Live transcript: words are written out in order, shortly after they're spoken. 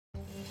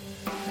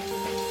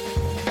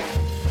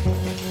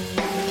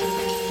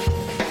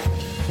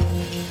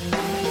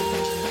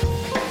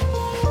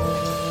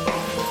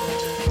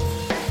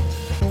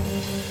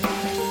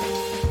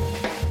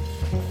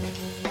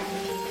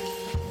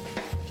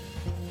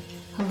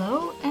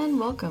Hello and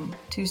welcome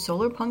to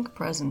Solarpunk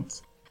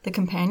Presents, the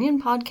companion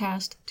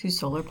podcast to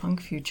Solarpunk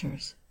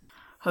Futures.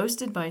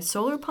 Hosted by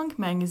Solarpunk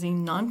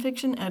Magazine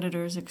nonfiction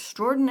editors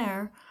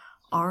extraordinaire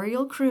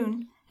Ariel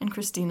Kroon and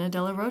Christina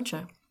Della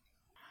Rocha.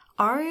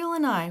 Ariel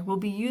and I will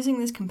be using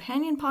this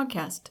companion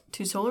podcast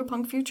to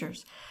Solarpunk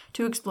Futures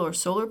to explore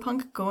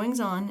solarpunk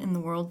goings-on in the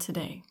world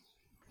today.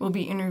 We'll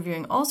be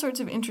interviewing all sorts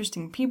of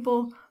interesting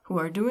people who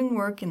are doing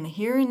work in the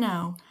here and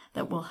now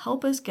that will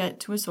help us get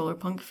to a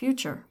solarpunk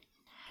future.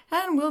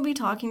 And we'll be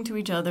talking to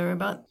each other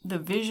about the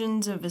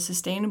visions of a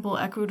sustainable,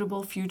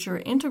 equitable future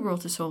integral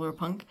to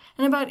solarpunk,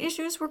 and about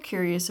issues we're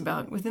curious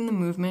about within the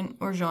movement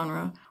or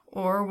genre,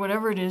 or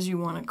whatever it is you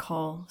want to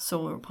call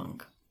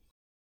solarpunk.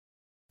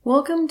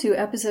 Welcome to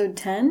episode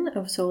 10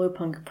 of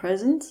Solarpunk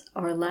Presents,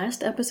 our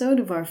last episode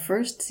of our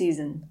first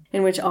season,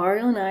 in which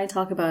Ariel and I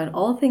talk about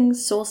all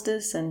things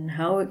solstice and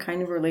how it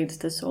kind of relates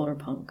to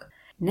solarpunk.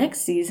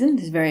 Next season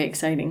is very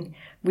exciting.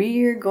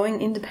 We're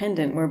going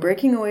independent. We're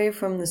breaking away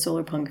from the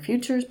Solarpunk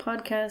Futures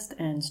podcast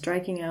and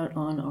striking out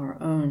on our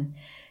own.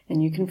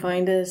 And you can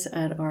find us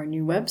at our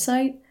new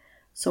website,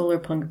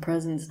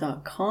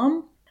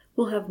 solarpunkpresents.com.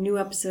 We'll have new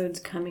episodes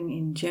coming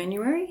in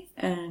January,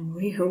 and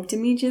we hope to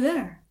meet you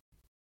there.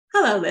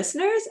 Hello,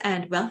 listeners,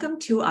 and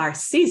welcome to our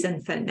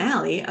season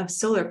finale of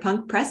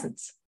Solarpunk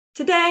Presents.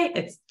 Today,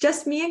 it's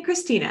just me and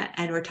Christina,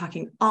 and we're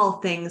talking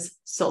all things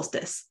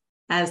solstice,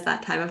 as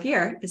that time of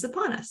year is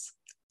upon us.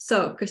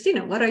 So,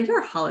 Christina, what are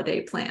your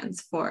holiday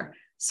plans for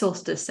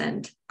solstice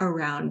and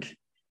around?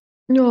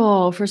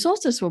 Oh, for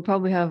solstice, we'll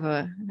probably have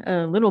a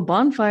little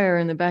bonfire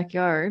in the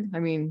backyard. I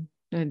mean,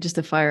 just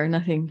a fire,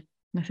 nothing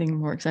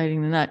more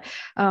exciting than that.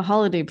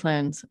 Holiday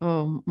plans.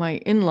 Oh, my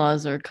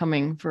in-laws are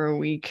coming for a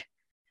week.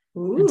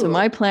 Ooh. And so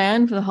my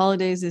plan for the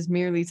holidays is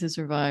merely to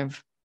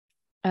survive.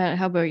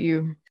 How about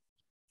you?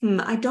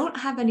 I don't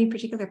have any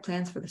particular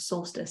plans for the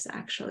solstice,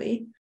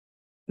 actually.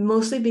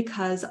 Mostly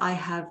because I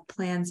have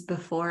plans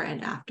before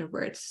and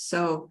afterwards.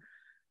 So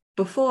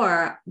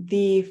before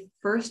the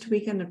first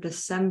weekend of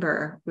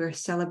December, we're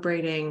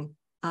celebrating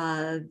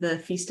the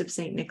Feast of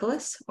St.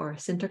 Nicholas, or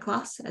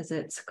Sinterklaas, as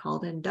it's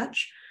called in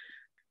Dutch.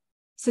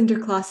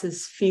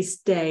 Sinterklaas's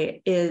feast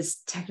day is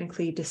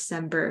technically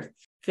December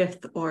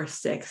 5th or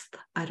 6th.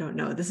 I don't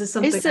know. This is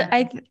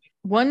something.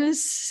 One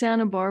is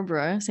St.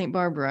 Barbara.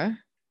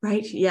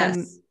 Right,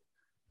 yes.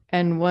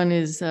 And one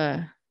is,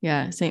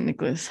 St.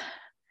 Nicholas.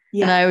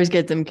 Yeah. And I always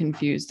get them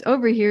confused.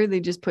 Over here, they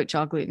just put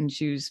chocolate in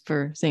shoes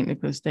for St.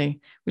 Nicholas Day,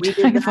 which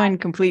I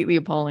find completely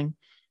appalling.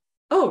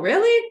 Oh,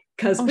 really?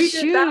 Because we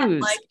did that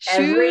like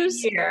every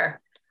year.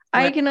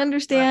 I can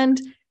understand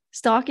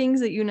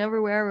stockings that you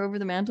never wear over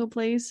the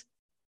mantelpiece.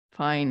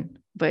 Fine.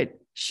 But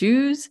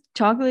shoes,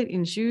 chocolate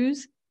in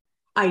shoes?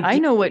 I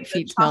know what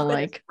feet smell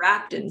like.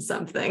 Wrapped in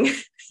something.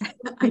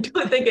 I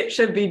don't think it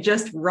should be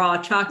just raw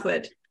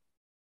chocolate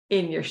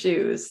in your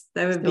shoes.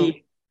 That would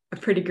be a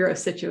pretty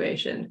gross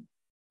situation.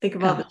 Think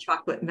of all the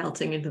chocolate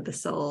melting into the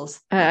soles.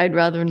 I'd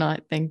rather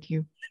not, thank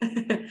you.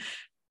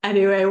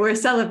 Anyway, we're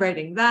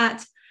celebrating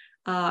that.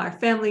 Our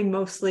family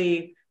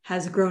mostly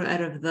has grown out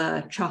of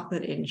the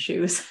chocolate in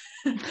shoes.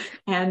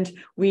 And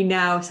we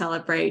now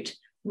celebrate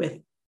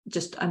with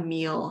just a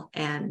meal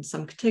and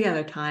some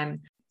together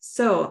time.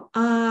 So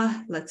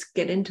let's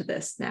get into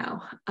this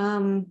now.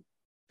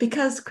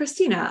 Because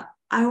Christina,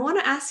 I want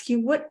to ask you,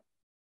 what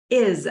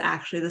is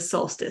actually the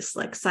solstice,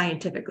 like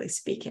scientifically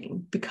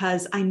speaking?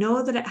 Because I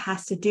know that it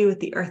has to do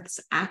with the Earth's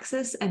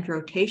axis and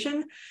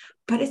rotation,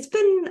 but it's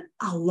been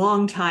a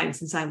long time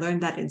since I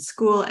learned that in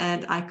school,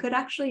 and I could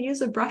actually use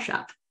a brush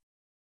up.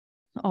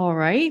 All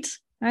right.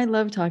 I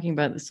love talking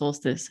about the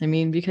solstice. I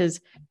mean,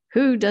 because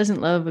who doesn't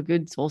love a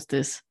good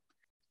solstice?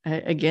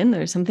 Again,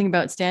 there's something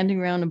about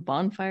standing around a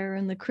bonfire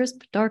in the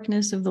crisp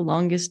darkness of the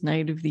longest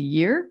night of the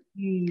year,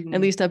 at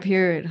least up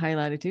here at high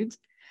latitudes.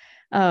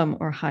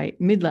 Or I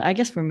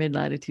guess we're mid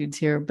latitudes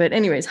here, but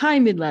anyways, high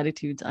mid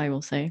latitudes, I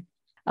will say.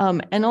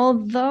 And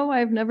although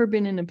I've never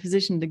been in a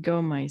position to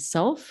go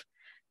myself,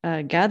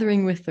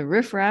 gathering with the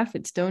riffraff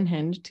at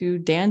Stonehenge to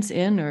dance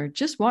in or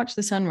just watch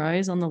the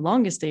sunrise on the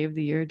longest day of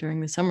the year during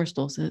the summer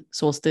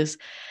solstice,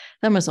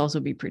 that must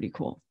also be pretty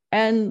cool.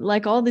 And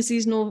like all the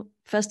seasonal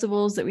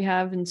festivals that we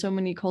have in so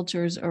many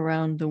cultures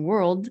around the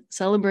world,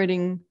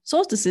 celebrating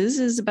solstices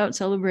is about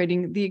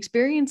celebrating the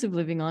experience of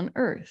living on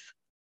Earth.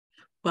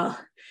 Well,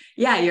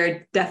 yeah,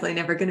 you're definitely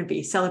never going to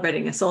be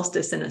celebrating a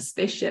solstice in a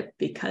spaceship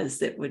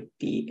because it would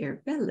be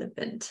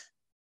irrelevant.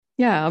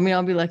 Yeah, I mean,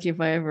 I'll be lucky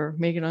if I ever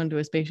make it onto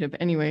a spaceship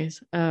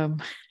anyways. So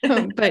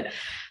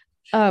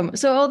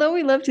although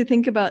we love to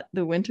think about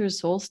the winter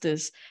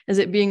solstice as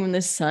it being when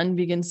the sun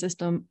begins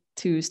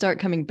to start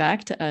coming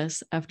back to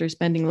us after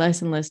spending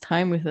less and less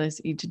time with us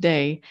each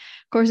day,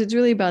 of course, it's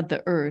really about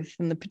the Earth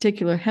and the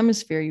particular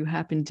hemisphere you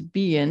happen to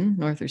be in,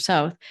 north or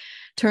south,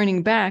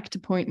 turning back to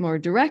point more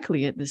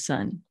directly at the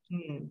sun.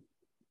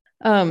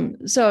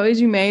 So as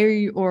you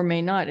may or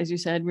may not, as you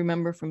said,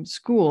 remember from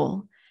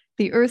school,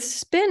 the Earth's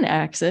spin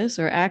axis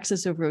or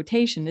axis of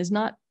rotation is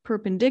not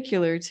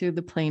perpendicular to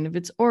the plane of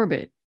its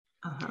orbit.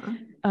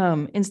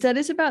 Instead,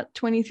 it's about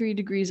 23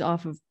 degrees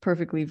off of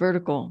perfectly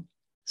vertical.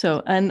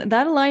 So, and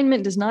that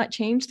alignment does not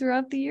change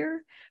throughout the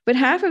year, but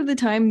half of the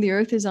time the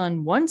Earth is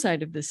on one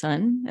side of the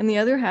sun, and the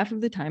other half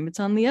of the time it's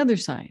on the other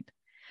side.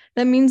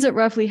 That means that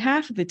roughly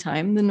half of the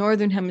time, the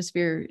northern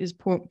hemisphere is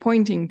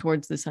pointing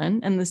towards the sun,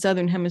 and the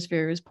southern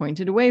hemisphere is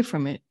pointed away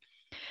from it.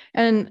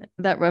 And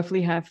that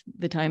roughly half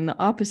the time, the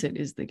opposite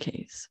is the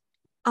case.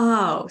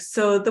 Oh,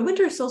 so the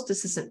winter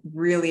solstice isn't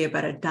really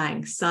about a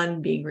dying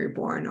sun being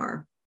reborn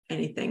or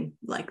anything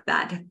like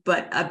that,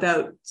 but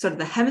about sort of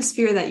the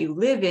hemisphere that you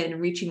live in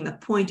reaching the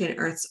point in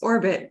Earth's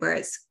orbit where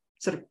it's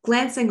sort of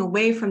glancing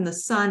away from the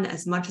sun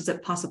as much as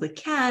it possibly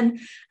can,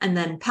 and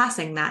then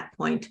passing that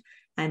point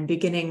and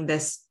beginning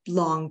this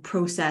long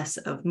process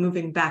of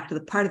moving back to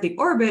the part of the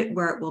orbit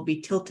where it will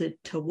be tilted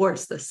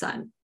towards the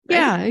sun. Right?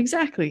 Yeah,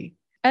 exactly.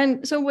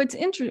 And so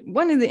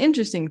one of the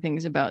interesting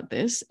things about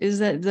this is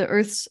that the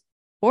Earth's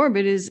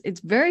orbit it's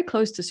very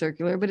close to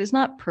circular, but it's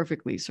not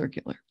perfectly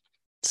circular,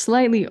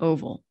 slightly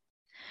oval.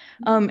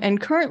 And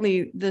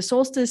currently the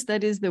solstice,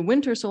 that is the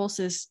winter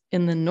solstice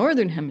in the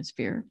northern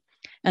hemisphere,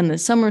 and the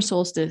summer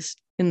solstice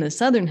in the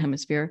southern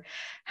hemisphere,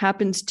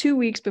 happens 2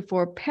 weeks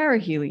before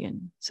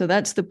perihelion. So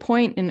that's the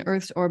point in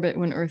Earth's orbit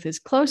when Earth is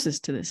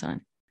closest to the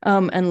sun.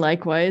 And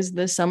likewise,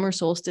 the summer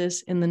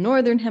solstice in the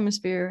northern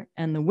hemisphere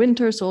and the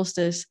winter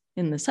solstice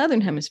in the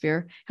southern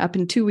hemisphere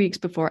happen 2 weeks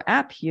before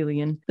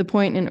aphelion, the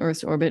point in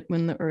Earth's orbit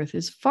when the Earth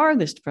is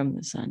farthest from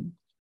the sun.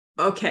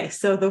 Okay,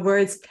 so the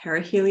words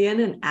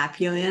perihelion and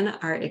aphelion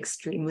are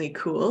extremely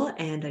cool,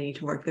 and I need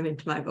to work them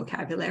into my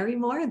vocabulary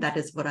more. That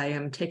is what I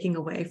am taking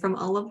away from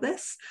all of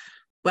this.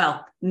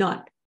 Well,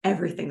 not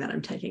everything that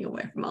I'm taking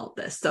away from all of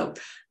this. So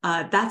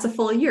that's a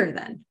full year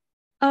then.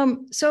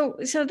 So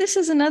this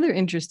is another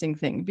interesting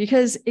thing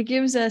because it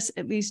gives us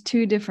at least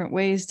two different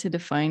ways to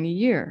define a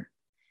year.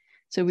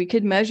 So we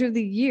could measure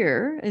the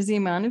year as the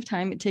amount of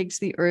time it takes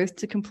the Earth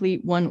to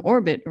complete one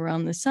orbit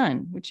around the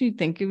sun, which you'd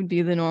think it would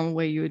be the normal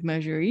way you would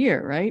measure a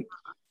year, right?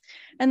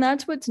 And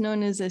that's what's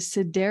known as a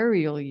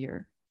sidereal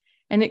year.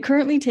 And it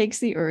currently takes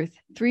the Earth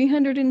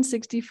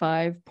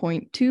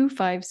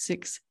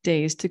 365.256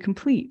 days to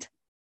complete.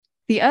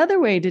 The other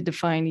way to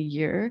define a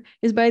year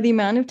is by the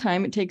amount of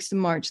time it takes to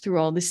march through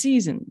all the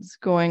seasons,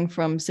 going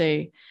from,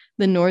 say,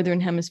 the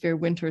northern hemisphere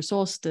winter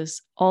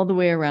solstice all the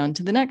way around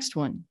to the next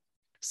one.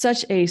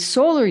 Such a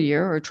solar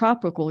year, or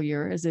tropical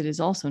year, as it is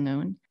also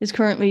known, is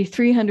currently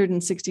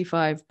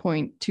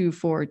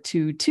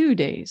 365.2422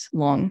 days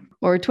long,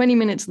 or 20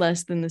 minutes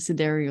less than the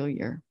sidereal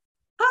year.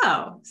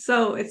 Oh,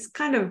 so it's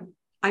kind of,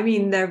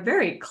 they're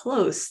very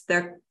close.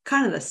 They're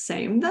kind of the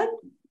same then?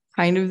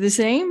 Kind of the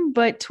same,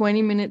 but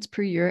 20 minutes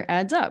per year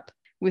adds up,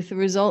 with the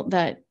result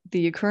that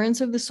the occurrence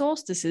of the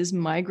solstices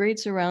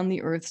migrates around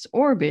the Earth's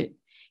orbit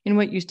in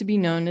what used to be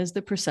known as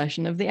the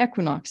precession of the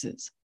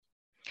equinoxes.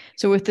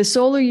 So with the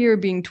solar year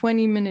being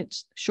 20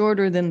 minutes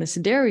shorter than the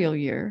sidereal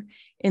year,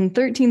 in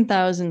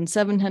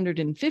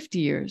 13,750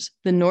 years,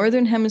 the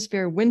northern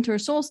hemisphere winter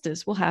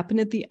solstice will happen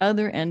at the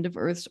other end of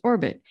Earth's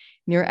orbit,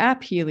 near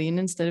aphelion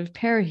instead of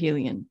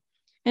perihelion.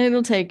 And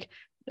it'll take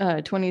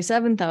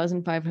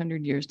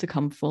 27,500 years to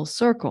come full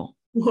circle.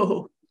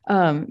 Whoa.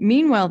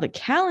 Meanwhile, the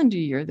calendar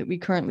year that we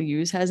currently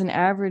use has an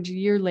average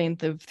year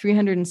length of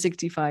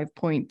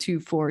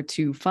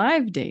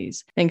 365.2425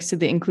 days, thanks to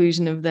the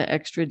inclusion of the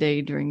extra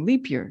day during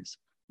leap years,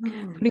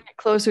 putting it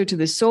closer to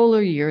the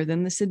solar year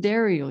than the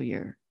sidereal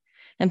year.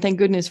 And thank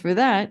goodness for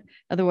that.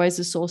 Otherwise,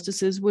 the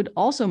solstices would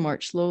also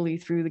march slowly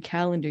through the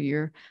calendar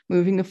year,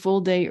 moving a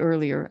full day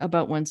earlier,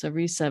 about once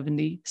every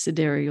 70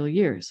 sidereal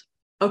years.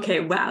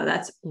 Okay, wow,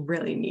 that's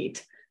really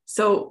neat.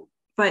 So,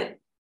 but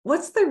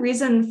what's the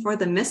reason for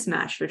the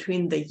mismatch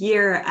between the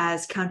year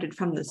as counted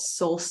from the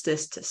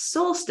solstice to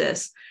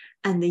solstice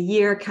and the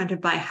year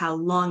counted by how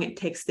long it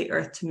takes the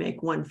Earth to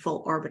make one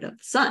full orbit of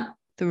the sun?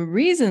 The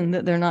reason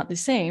that they're not the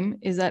same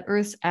is that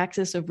Earth's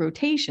axis of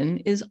rotation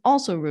is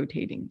also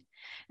rotating,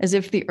 as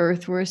if the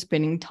Earth were a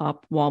spinning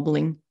top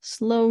wobbling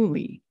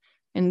slowly.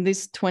 And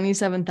this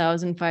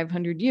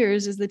 27,500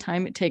 years is the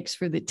time it takes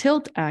for the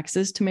tilt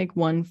axis to make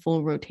one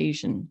full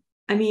rotation.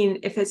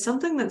 If it's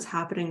something that's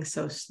happening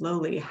so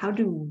slowly, how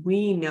do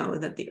we know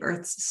that the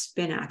Earth's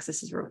spin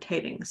axis is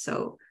rotating?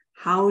 So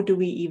how do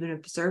we even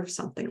observe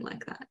something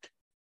like that?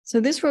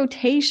 So this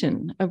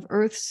rotation of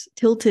Earth's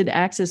tilted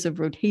axis of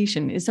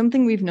rotation is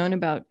something we've known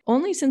about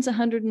only since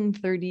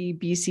 130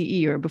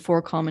 BCE, or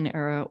before Common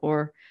Era,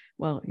 or,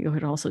 well, you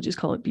could also just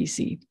call it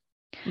BC.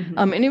 Mm-hmm.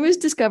 And it was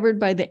discovered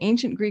by the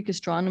ancient Greek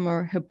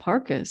astronomer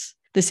Hipparchus,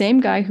 the same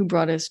guy who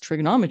brought us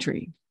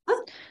trigonometry.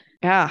 Huh?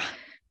 Yeah.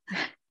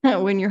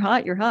 When you're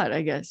hot,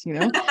 I guess,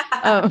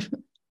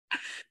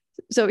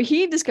 So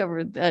he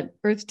discovered that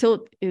Earth's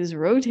tilt is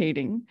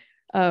rotating.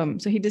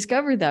 So he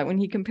discovered that when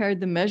he compared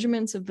the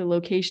measurements of the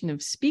location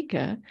of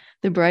Spica,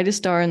 the brightest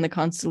star in the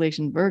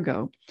constellation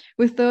Virgo,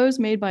 with those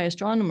made by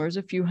astronomers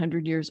a few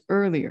hundred years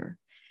earlier.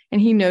 And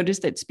he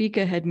noticed that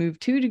Spica had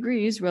moved 2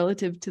 degrees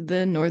relative to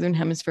the northern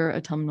hemisphere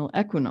autumnal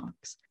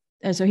equinox.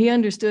 And so he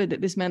understood that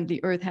this meant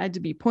the Earth had to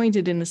be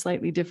pointed in a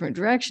slightly different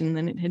direction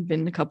than it had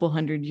been a couple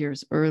hundred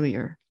years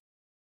earlier.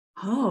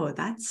 Oh,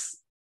 that's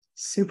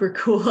super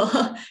cool.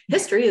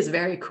 History is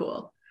very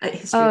cool.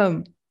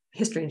 History,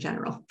 history in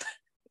general.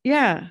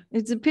 Yeah,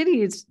 it's a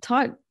pity it's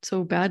taught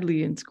so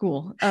badly in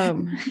school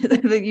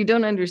that you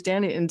don't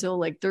understand it until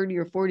like 30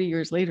 or 40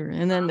 years later.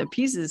 And then the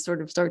pieces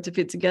sort of start to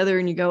fit together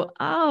and you go,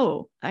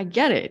 oh, I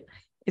get it.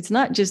 It's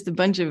not just a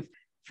bunch of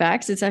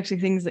facts. It's actually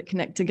things that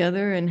connect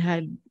together and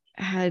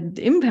had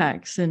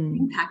impacts and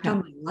impact on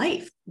my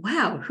life.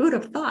 Wow, who'd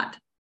have thought?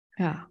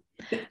 Yeah.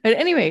 But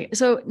anyway,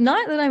 so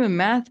not that I'm a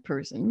math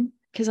person,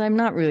 because I'm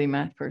not really a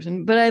math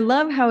person, but I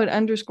love how it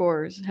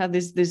underscores how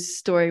this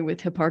story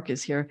with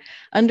Hipparchus here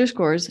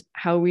underscores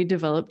how we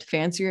developed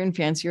fancier and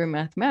fancier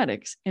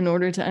mathematics in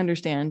order to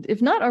understand,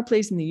 if not our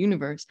place in the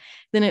universe,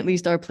 then at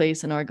least our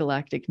place in our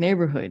galactic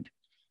neighborhood.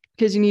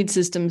 Because you need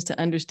systems to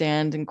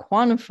understand and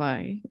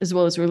quantify, as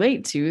well as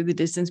relate to the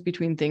distance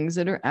between things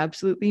that are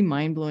absolutely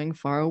mind-blowing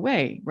far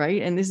away,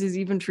 right? And this is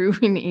even true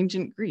in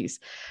ancient Greece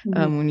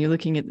when you're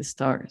looking at the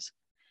stars.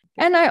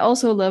 And I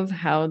also love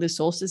how the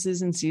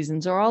solstices and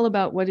seasons are all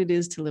about what it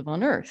is to live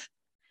on Earth.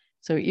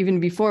 So even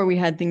before we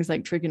had things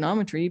like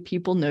trigonometry,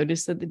 people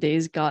noticed that the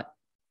days got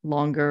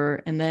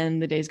longer, and then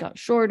the days got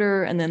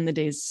shorter, and then the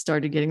days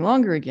started getting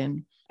longer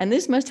again. And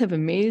this must have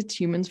amazed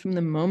humans from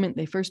the moment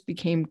they first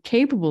became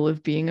capable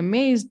of being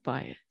amazed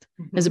by it,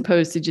 as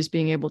opposed to just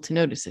being able to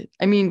notice it.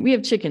 I mean, we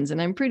have chickens, and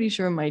I'm pretty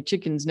sure my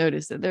chickens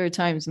notice that there are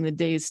times when the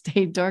days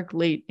stay dark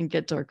late and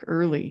get dark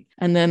early.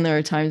 And then there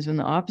are times when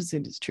the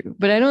opposite is true.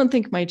 But I don't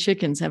think my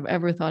chickens have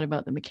ever thought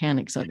about the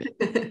mechanics of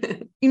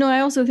it. I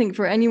also think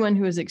for anyone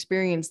who has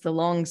experienced the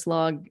long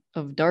slog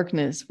of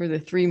darkness for the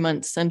 3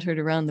 months centered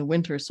around the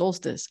winter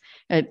solstice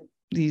at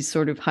these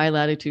sort of high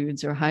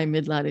latitudes or high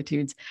mid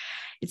latitudes,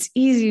 it's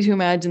easy to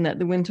imagine that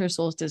the winter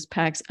solstice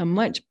packs a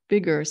much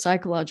bigger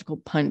psychological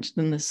punch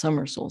than the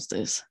summer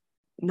solstice.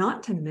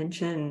 Not to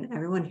mention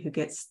everyone who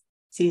gets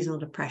seasonal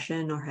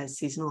depression or has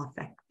seasonal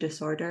affective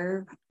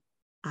disorder.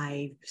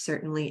 I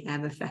certainly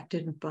am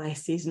affected by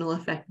seasonal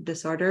affective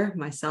disorder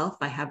myself.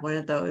 I have one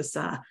of those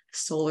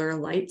solar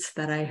lights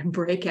that I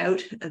break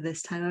out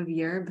this time of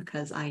year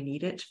because I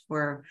need it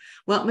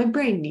my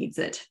brain needs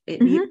it.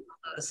 It needs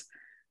all those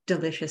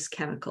delicious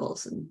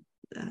chemicals and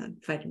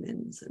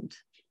vitamins, and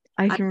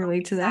I can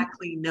relate to that. I don't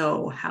exactly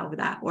know how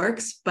that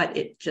works, but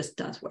it just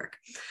does work.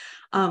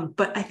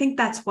 But I think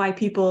that's why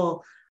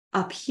people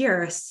up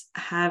here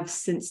have,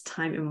 since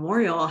time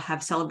immemorial,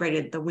 have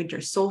celebrated the winter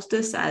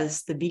solstice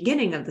as the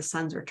beginning of the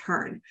sun's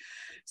return.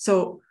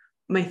 So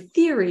my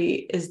theory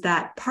is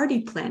that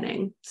party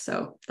planning,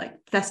 so like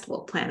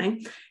festival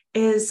planning,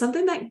 is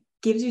something that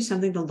gives you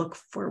something to look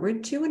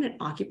forward to, and it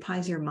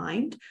occupies your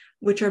mind,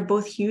 which are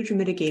both huge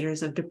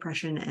mitigators of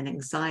depression and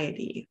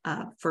anxiety,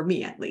 for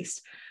me at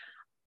least.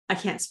 I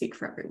can't speak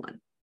for everyone.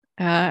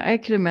 I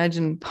could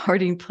imagine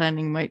party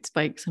planning might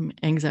spike some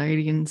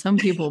anxiety in some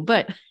people,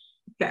 but,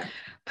 yeah.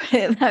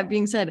 But that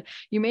being said,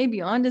 you may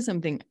be onto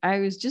something. I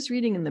was just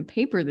reading in the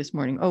paper this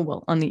morning,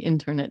 on the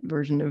internet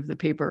version of the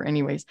paper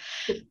anyways,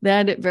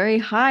 that at very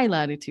high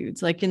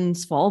latitudes, like in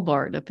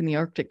Svalbard up in the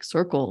Arctic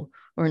Circle,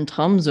 or in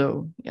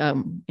Tromsø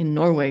in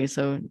Norway,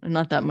 so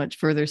not that much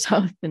further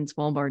south than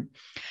Svalbard,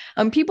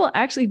 people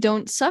actually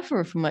don't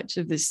suffer from much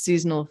of this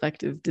seasonal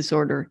affective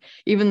disorder,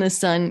 even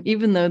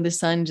though the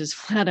sun just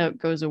flat out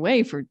goes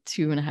away for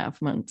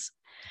 2.5 months.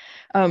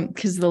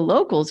 Because the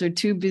locals are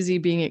too busy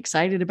being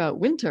excited about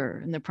winter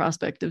and the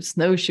prospect of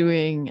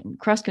snowshoeing and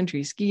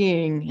cross-country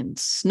skiing and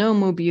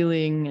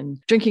snowmobiling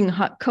and drinking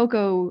hot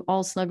cocoa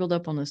all snuggled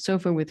up on a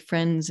sofa with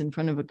friends in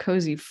front of a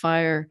cozy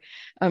fire.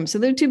 So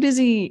they're too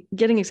busy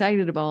getting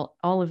excited about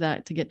all of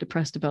that to get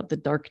depressed about the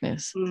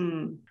darkness.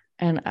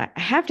 And I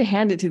have to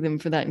hand it to them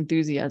for that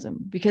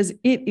enthusiasm, because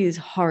it is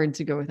hard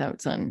to go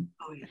without sun.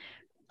 Oh, yeah.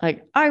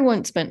 Like, I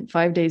once spent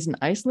 5 days in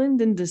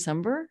Iceland in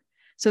December.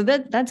 So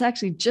that's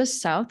actually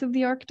just south of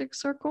the Arctic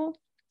Circle.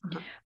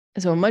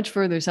 So much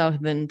further south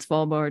than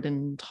Svalbard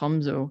and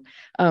Tromsø.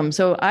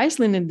 So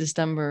Iceland in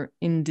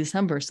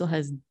December still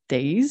has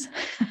days.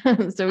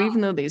 So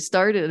even though they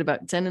start at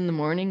about 10 in the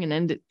morning and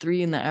end at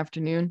 3 in the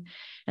afternoon,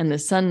 and the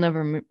sun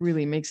never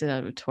really makes it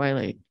out of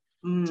twilight.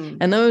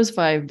 And those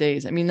 5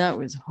 days, I mean, that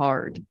was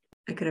hard.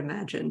 I could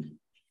imagine.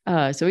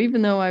 So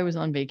even though I was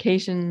on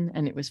vacation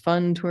and it was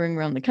fun touring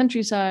around the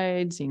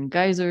countryside, seeing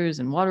geysers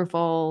and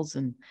waterfalls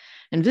and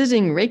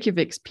visiting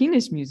Reykjavik's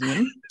Penis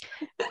Museum,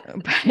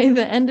 by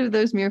the end of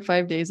those mere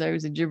 5 days, I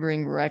was a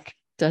gibbering wreck,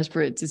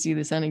 desperate to see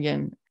the sun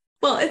again.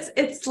 Well,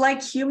 it's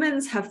like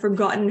humans have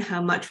forgotten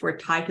how much we're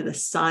tied to the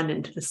sun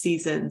and to the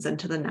seasons and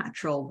to the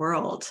natural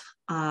world.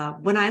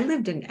 When I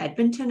lived in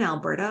Edmonton,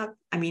 Alberta,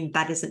 I mean,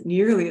 that isn't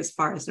nearly as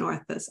far as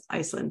north as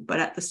Iceland, but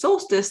at the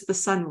solstice, the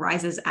sun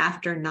rises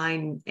after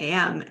 9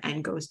 a.m.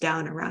 and goes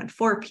down around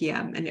 4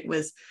 p.m. And it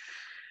was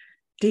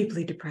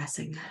deeply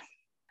depressing.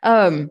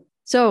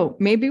 So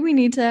maybe we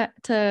need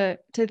to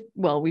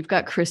we've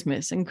got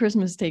Christmas, and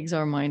Christmas takes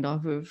our mind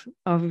off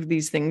of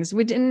these things,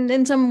 which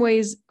in some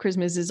ways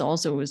Christmas is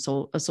also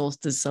a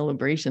solstice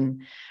celebration.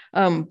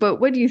 But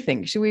what do you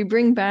think? Should we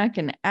bring back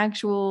an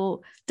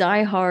actual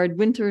diehard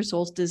winter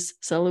solstice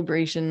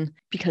celebration?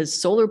 Because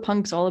solar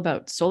punk's all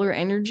about solar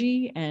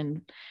energy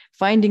and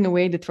finding a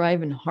way to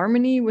thrive in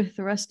harmony with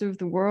the rest of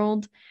the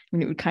world. I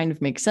mean, it would kind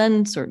of make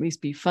sense, or at least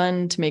be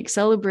fun, to make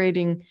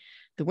celebrating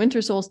the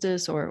winter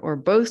solstice or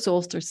both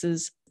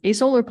solstices a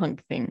solar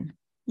punk thing.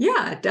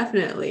 Yeah,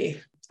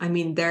 definitely. I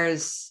mean,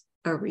 there's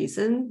a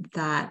reason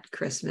that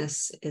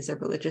Christmas is a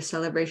religious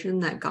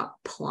celebration that got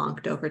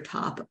plonked over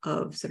top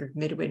of sort of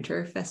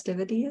midwinter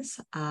festivities.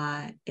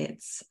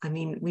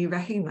 We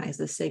recognize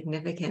the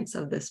significance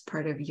of this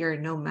part of year,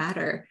 no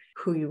matter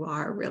who you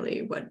are,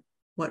 really,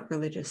 what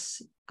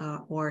religious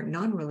or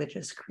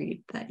non-religious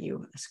creed that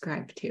you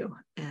ascribe to.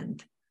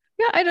 And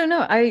yeah, I don't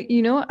know.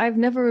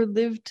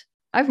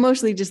 I've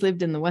mostly just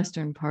lived in the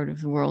Western part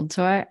of the world.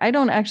 So I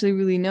don't actually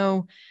really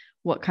know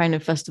what kind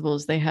of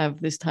festivals they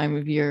have this time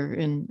of year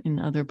in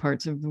other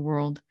parts of the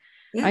world.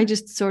 Yeah. I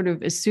just sort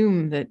of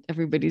assume that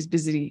everybody's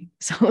busy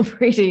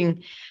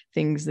celebrating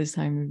things this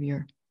time of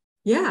year.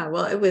 Yeah,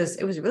 well, it was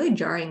really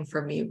jarring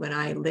for me when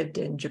I lived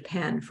in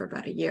Japan for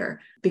about a year,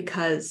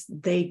 because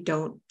they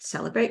don't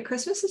celebrate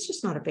Christmas. It's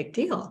just not a big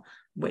deal,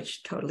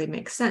 which totally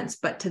makes sense.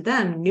 But to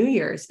them, New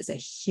Year's is a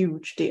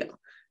huge deal.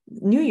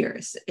 New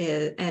Year's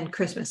and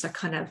Christmas are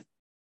kind of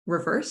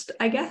reversed,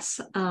 I guess.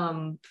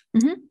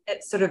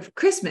 It's sort of,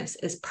 Christmas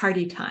is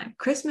party time.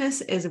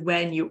 Christmas is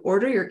when you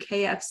order your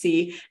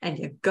KFC and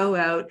you go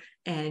out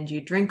and you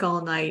drink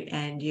all night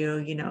and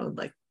you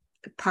like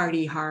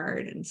party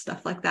hard and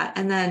stuff like that.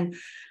 And then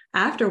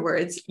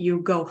afterwards you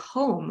go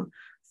home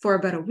for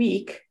about a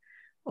week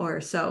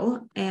or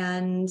so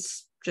and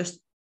just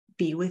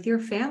be with your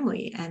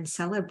family and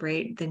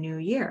celebrate the new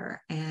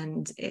year.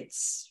 And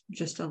it's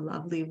just a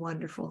lovely,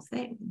 wonderful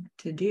thing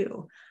to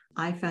do.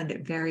 I found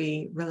it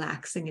very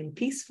relaxing and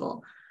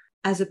peaceful,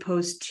 as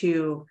opposed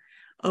to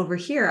over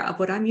here.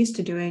 What I'm used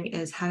to doing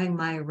is having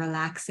my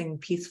relaxing,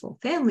 peaceful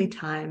family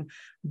time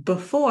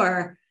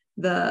before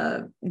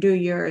the New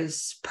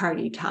Year's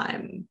party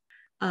time.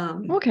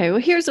 Okay, well,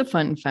 here's a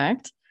fun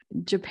fact.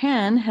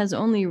 Japan has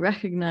only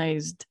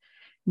recognized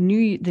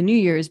the New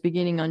Year's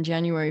beginning on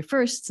January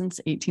 1st since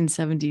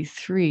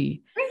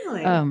 1873.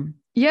 Really?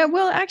 Yeah,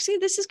 well, actually,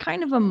 this is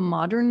kind of a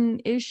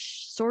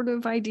modern-ish sort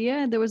of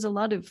idea. There was a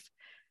lot of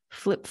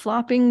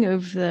flip-flopping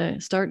of the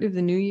start of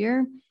the new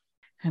year.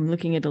 I'm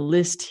looking at a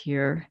list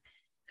here.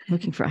 I'm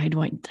looking for, I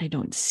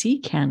don't see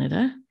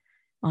Canada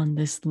on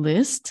this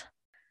list.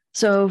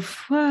 So,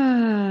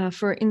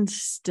 for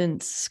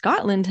instance,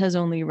 Scotland has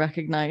only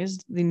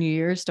recognized the New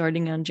Year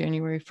starting on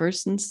January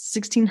 1st since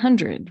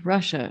 1600.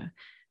 Russia,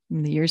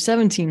 in the year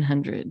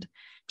 1700.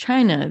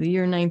 China, the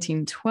year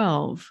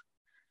 1912.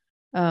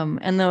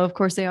 And though, of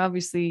course, they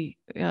obviously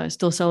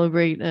still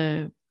celebrate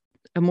a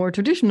more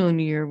traditional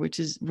New Year, which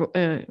is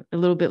a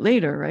little bit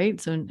later,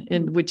 right? So,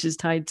 and which is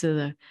tied to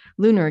the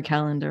lunar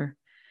calendar.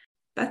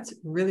 That's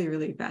really,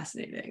 really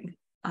fascinating.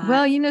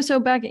 Well, so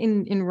back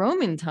in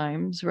Roman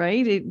times,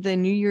 right? The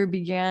New Year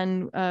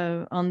began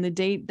on the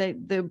date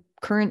that the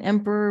current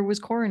emperor was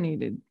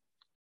coronated.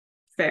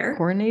 Fair.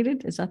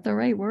 Coronated? Is that the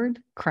right word?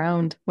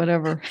 Crowned,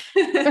 whatever.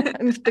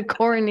 The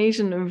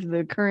coronation of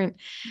the current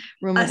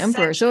Roman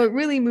emperor. So it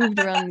really moved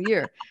around the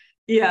year.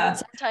 Yeah.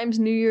 Sometimes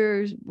New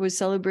Year was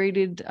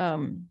celebrated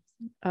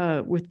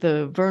with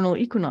the vernal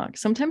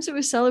equinox. Sometimes it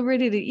was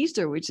celebrated at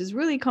Easter, which is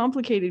really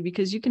complicated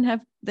because you could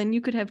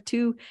have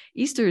two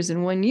Easters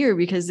in one year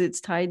because it's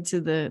tied to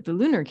the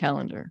lunar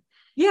calendar.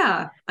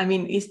 Yeah. I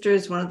mean, Easter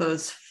is one of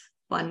those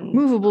fun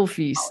movable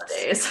feasts.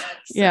 Holidays. So.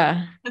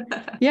 Yeah.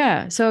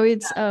 Yeah. So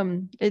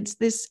it's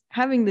this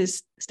having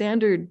this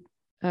standard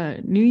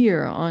New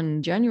Year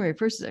on January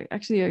 1st is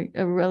actually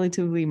a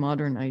relatively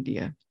modern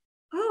idea.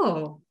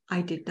 Oh,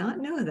 I did not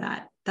know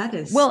that. That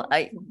is well,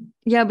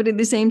 but at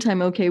the same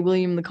time, okay,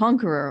 William the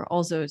Conqueror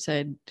also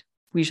said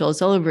we shall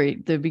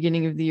celebrate the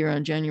beginning of the year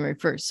on January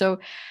 1st. So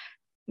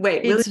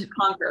wait, William the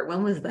Conqueror,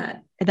 when was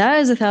that? That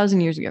is 1,000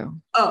 years ago.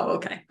 Oh,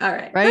 okay. All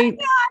right. Right.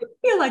 Yeah, I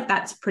feel like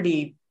that's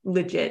pretty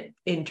legit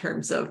in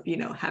terms of,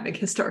 having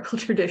historical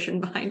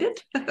tradition behind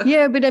it.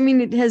 Yeah, but I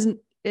mean, it has,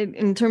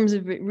 in terms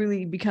of it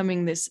really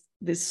becoming this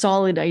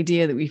solid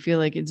idea that we feel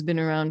like it's been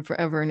around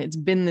forever and it's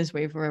been this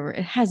way forever.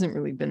 It hasn't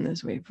really been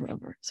this way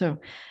forever. So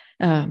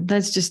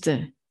that's just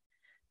a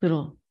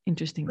little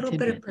interesting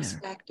bit of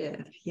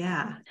perspective.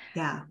 Yeah.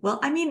 Well,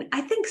 I mean,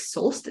 I think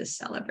solstice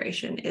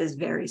celebration is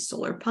very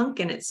solar punk,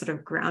 and it's sort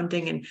of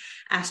grounding in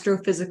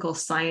astrophysical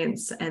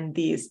science and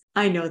these,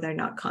 I know they're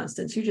not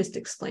constants. You just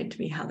explained to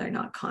me how they're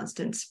not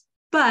constants,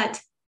 but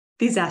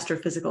these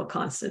astrophysical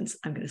constants,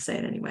 I'm going to say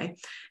it anyway,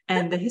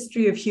 and the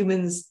history of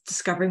humans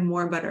discovering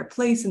more about our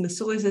place in the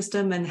solar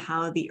system and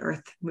how the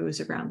Earth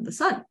moves around the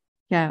sun.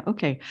 Yeah.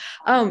 Okay.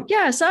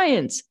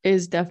 Science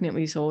is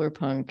definitely solar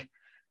punk.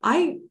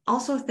 I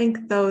also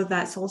think, though,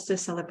 that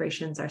solstice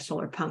celebrations are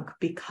solar punk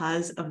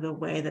because of the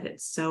way that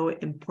it's so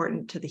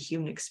important to the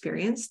human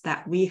experience,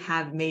 that we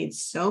have made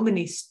so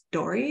many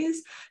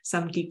stories,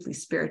 some deeply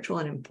spiritual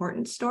and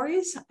important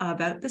stories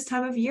about this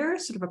time of year,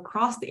 sort of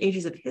across the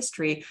ages of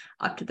history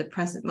up to the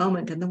present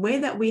moment. And the way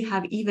that we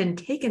have even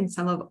taken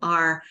some of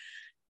our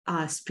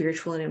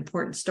spiritual and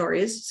important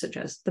stories, such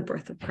as the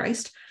birth of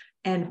Christ,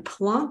 and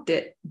plonked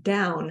it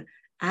down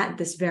at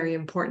this very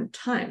important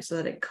time so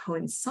that it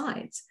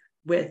coincides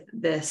with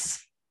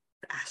this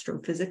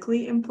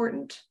astrophysically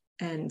important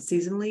and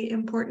seasonally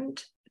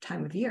important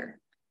time of year.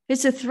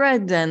 It's a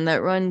thread then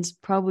that runs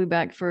probably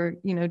back for,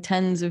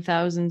 tens of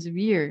thousands of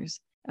years,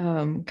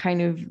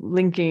 kind of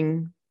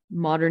linking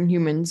modern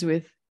humans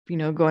with,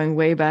 going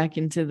way back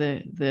into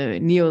the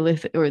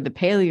Neolithic or the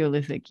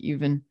Paleolithic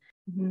even,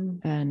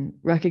 and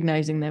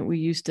recognizing that we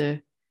used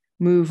to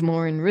move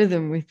more in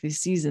rhythm with the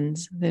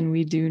seasons than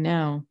we do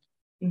now.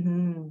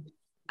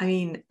 I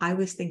mean, I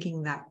was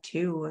thinking that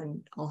too,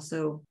 and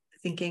also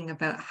thinking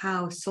about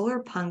how solar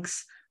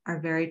punks are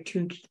very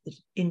tuned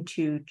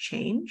into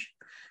change.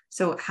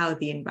 So how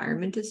the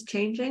environment is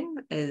changing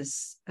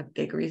is a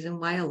big reason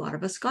why a lot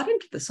of us got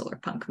into the solar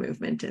punk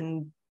movement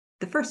in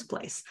the first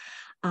place.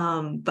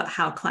 But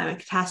how climate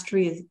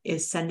catastrophe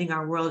is sending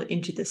our world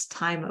into this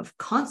time of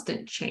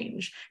constant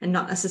change, and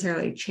not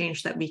necessarily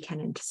change that we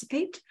can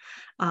anticipate.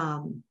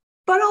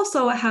 But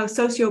also how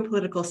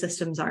socio-political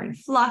systems are in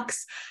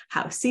flux,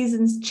 how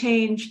seasons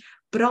change,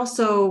 but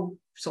also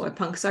solar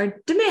punks are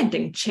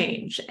demanding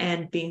change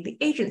and being the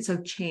agents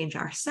of change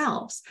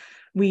ourselves.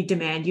 We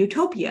demand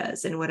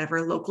utopias in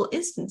whatever local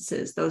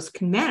instances those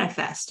can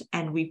manifest,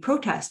 and we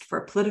protest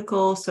for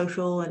political,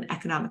 social, and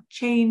economic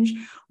change.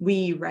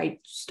 We write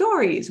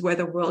stories where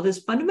the world is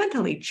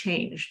fundamentally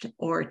changed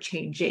or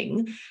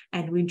changing,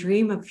 and we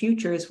dream of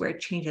futures where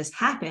change has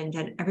happened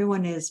and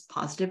everyone is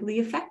positively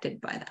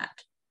affected by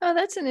that. Oh,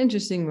 that's an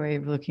interesting way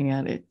of looking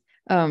at it.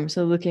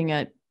 So looking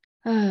at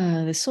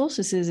the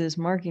solstices as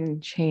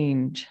marking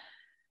change.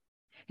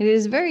 It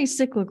is very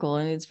cyclical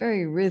and it's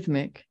very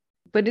rhythmic.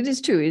 But it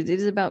is true. It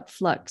is about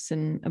flux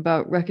and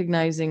about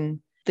recognizing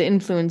the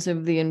influence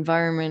of the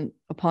environment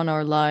upon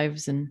our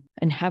lives and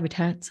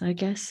habitats, I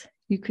guess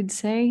you could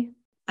say.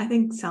 I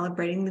think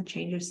celebrating the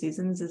change of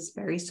seasons is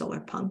very solar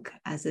punk,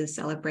 as is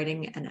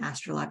celebrating an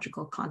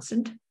astrological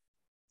constant.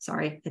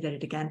 Sorry, I did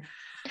it again.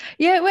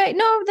 Yeah, wait,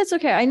 no, that's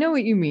okay. I know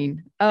what you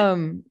mean.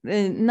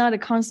 Not a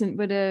constant,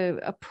 but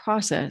a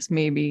process,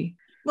 maybe.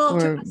 Well,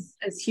 to us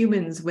as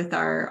humans with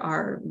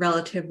our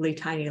relatively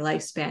tiny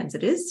lifespans,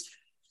 it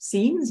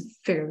seems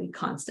fairly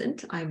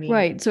constant. I mean,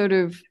 right, sort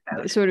of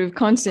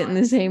constant in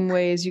the same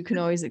way as you can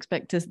always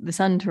expect the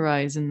sun to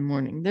rise in the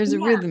morning. There's a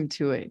rhythm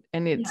to it,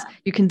 and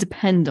you can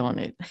depend on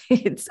it.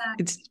 It's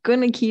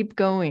gonna keep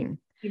going.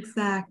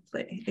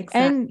 Exactly.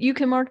 And you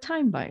can mark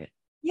time by it.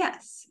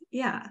 Yes.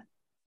 Yeah.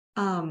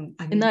 I mean,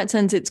 in that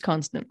sense, it's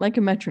constant, like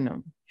a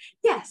metronome.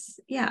 Yes.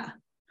 Yeah.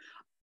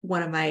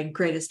 One of my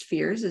greatest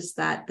fears is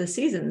that the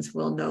seasons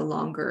will no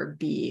longer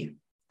be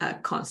a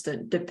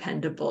constant,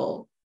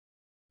 dependable,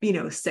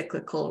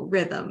 cyclical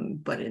rhythm,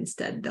 but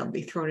instead they'll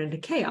be thrown into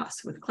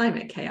chaos with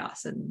climate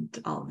chaos and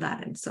all of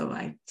that. And so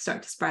I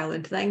start to spiral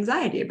into the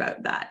anxiety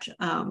about that.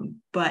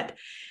 But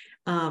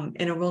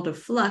in a world of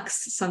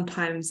flux,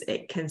 sometimes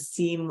it can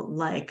seem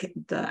like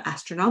the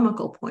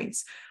astronomical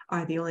points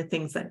are the only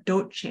things that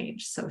don't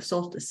change. So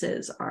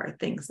solstices are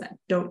things that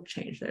don't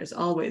change. There's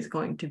always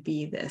going to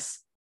be this,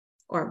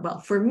 or well,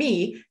 for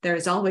me,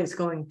 there's always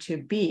going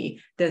to be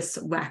this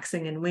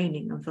waxing and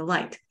waning of the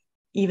light.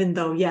 Even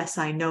though, yes,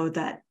 I know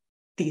that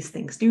these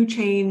things do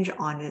change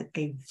on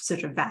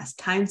such a vast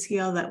time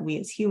scale that we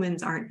as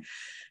humans aren't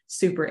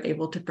super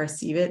able to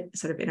perceive it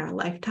sort of in our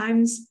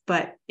lifetimes.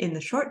 But in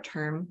the short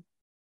term,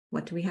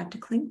 what do we have to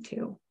cling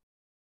to?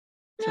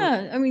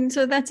 Yeah, I mean,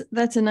 so that's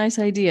a nice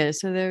idea.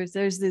 So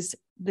there's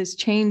this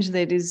change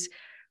that is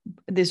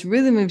this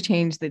rhythm of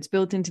change that's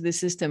built into the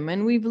system,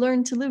 and we've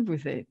learned to live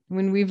with it.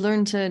 When we've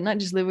learned to not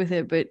just live with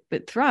it,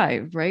 but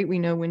thrive, right? We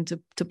know when to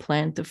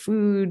plant the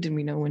food, and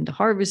we know when to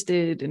harvest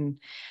it, and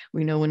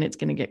we know when it's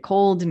going to get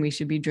cold and we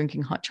should be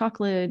drinking hot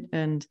chocolate,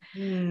 and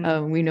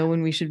we know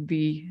when we should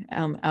be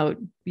out,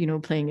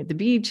 playing at the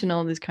beach and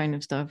all this kind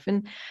of stuff.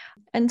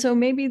 And so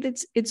maybe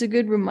it's a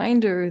good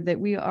reminder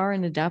that we are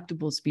an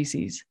adaptable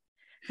species,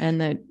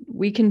 and that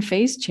we can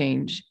face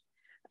change,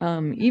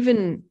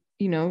 even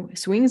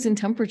swings in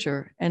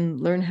temperature,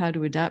 and learn how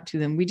to adapt to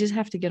them. We just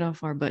have to get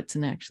off our butts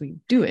and actually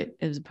do it,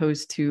 as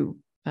opposed to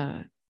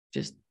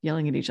just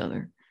yelling at each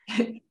other.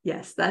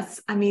 Yes,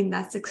 that's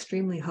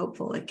extremely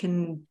hopeful. It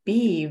can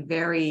be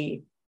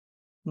very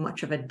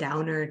much of a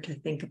downer to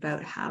think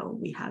about how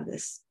we have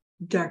this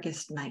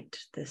darkest night,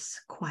 this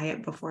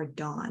quiet before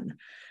dawn.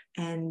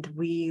 And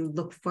we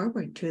look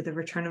forward to the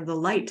return of the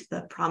light,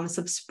 the promise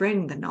of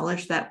spring, the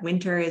knowledge that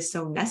winter is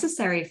so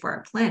necessary for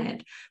our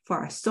planet, for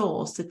our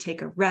souls to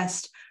take a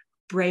rest,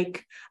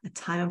 break, a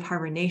time of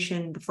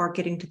hibernation before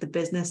getting to the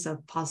business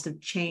of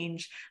positive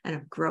change and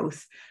of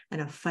growth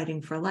and of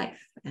fighting for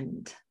life.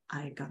 And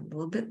I got a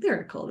little bit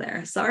lyrical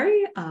there,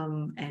 sorry,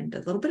 and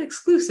a little bit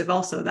exclusive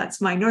also. That's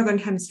my Northern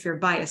Hemisphere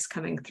bias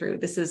coming through.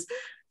 This is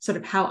sort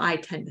of how I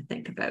tend to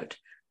think about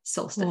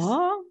solstice.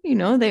 Well,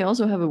 they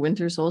also have a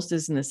winter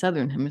solstice in the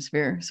Southern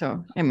Hemisphere.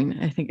 So, I mean,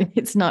 I think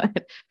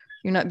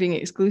you're not being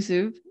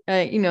exclusive.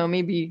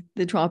 Maybe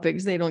the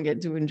tropics, they don't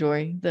get to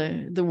enjoy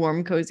the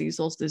warm, cozy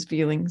solstice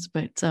feelings,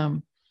 but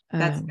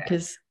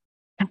because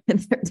their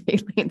day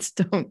lengths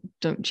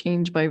don't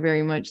change by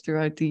very much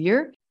throughout the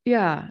year.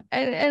 Yeah.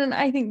 And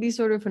I think these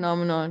sort of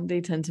phenomenon,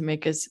 they tend to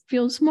make us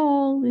feel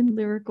small and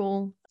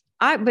lyrical.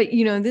 But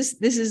this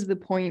is the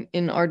point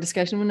in our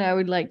discussion when I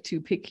would like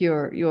to pick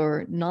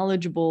your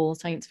knowledgeable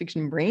science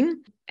fiction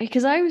brain.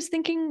 Because I was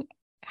thinking,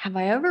 have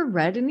I ever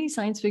read any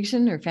science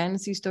fiction or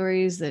fantasy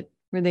stories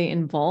where they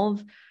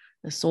involve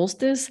the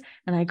solstice?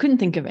 And I couldn't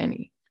think of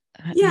any.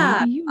 Yeah.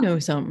 Maybe you know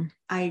some.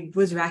 I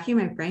was racking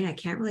my brain. I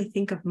can't really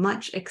think of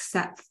much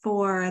except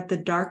for The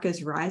Dark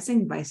is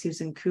Rising by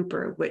Susan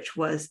Cooper, which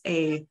was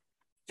a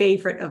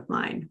favorite of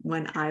mine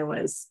when I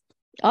was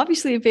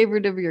obviously a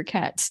favorite of your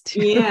cats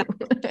too. Yeah.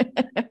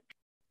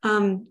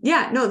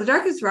 The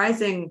Dark is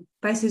Rising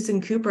by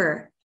Susan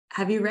Cooper.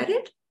 Have you read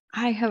it?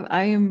 I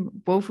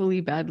am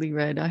woefully badly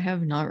read. I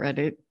have not read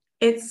it.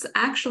 It's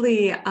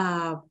actually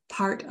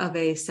part of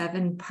a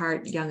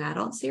 7-part young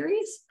adult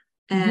series.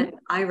 And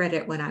I read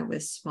it when I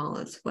was small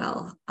as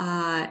well.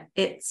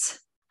 It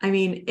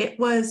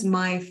was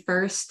my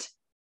first,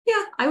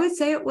 I would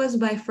say it was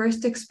my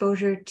first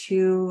exposure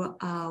to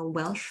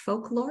Welsh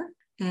folklore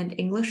and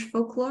English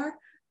folklore,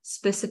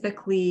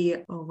 specifically,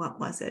 what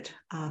was it?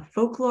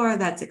 Folklore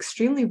that's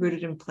extremely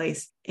rooted in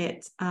place.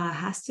 It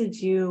has to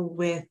do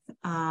with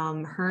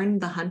Herne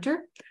the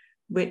Hunter,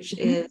 which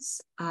is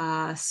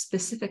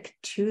specific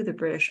to the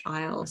British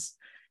Isles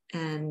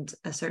and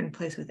a certain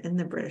place within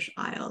the British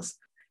Isles.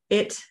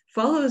 It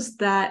follows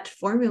that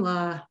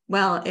formula.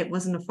 Well, it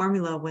wasn't a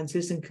formula when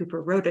Susan Cooper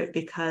wrote it,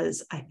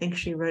 because I think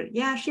she wrote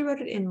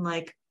it in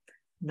like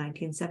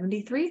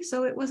 1973.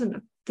 So it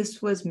wasn't, this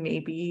was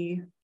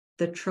maybe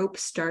the trope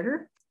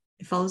starter.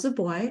 It follows a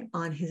boy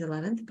on his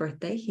 11th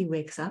birthday. He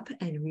wakes up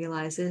and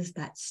realizes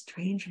that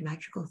strange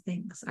magical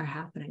things are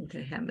happening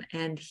to him.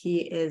 And he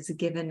is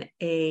given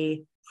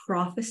a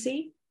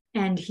prophecy,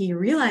 and he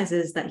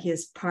realizes that he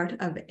is part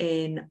of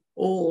an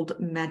old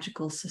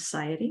magical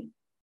society.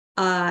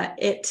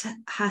 It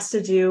has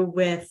to do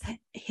with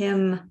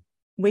him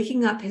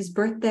waking up. His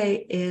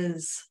birthday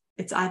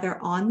it's either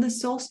on the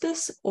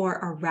solstice or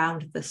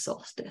around the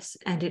solstice,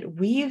 and it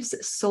weaves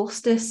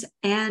solstice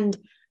and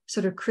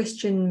sort of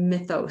Christian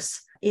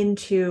mythos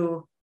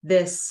into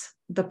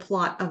the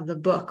plot of the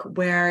book,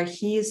 where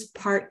he's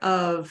part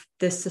of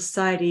this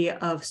society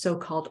of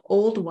so-called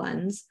old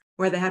ones,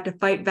 where they have to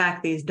fight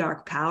back these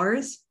dark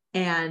powers,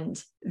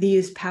 and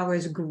these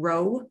powers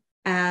grow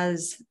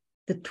as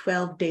the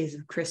 12 days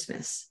of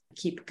Christmas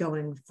keep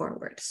going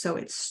forward. So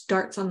it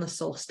starts on the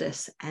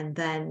solstice and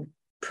then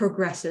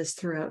progresses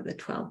throughout the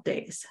 12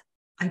 days.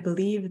 I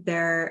believe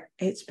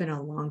it's been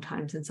a long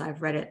time since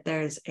I've read it.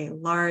 There's a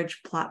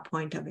large plot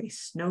point of a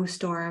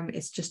snowstorm.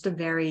 It's a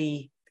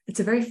very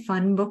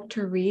fun book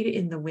to read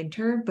in the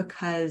winter,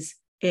 because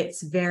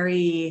it's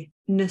very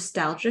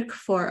nostalgic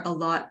for a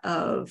lot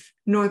of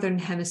Northern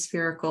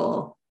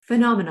hemispherical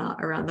phenomena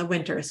around the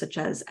winter, such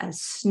as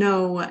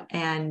snow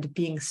and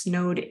being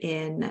snowed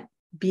in,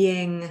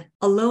 being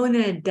alone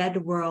in a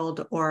dead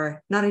world,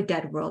 or not a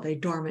dead world, a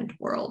dormant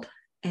world,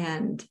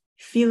 and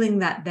feeling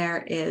that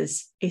there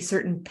is a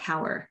certain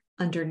power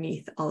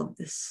underneath all of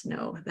this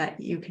snow that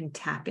you can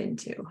tap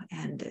into.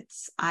 And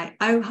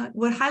I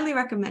would highly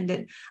recommend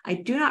it. I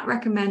do not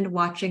recommend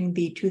watching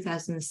the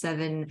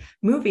 2007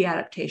 movie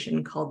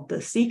adaptation called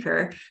The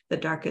Seeker, The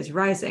Dark is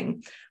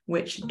Rising,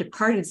 which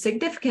departed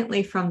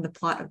significantly from the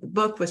plot of the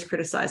book, was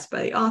criticized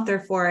by the author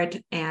for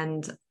it,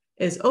 and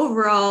is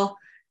overall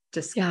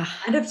just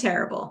kind of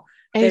terrible.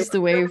 It's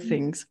the way of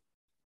things.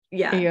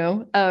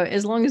 Yeah.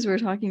 As long as we're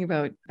talking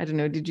about, I don't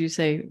know, did you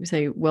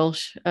say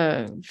Welsh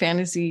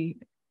fantasy?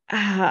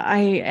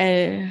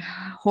 I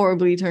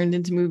horribly turned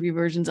into movie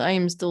versions. I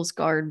am still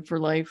scarred for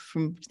life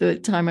from the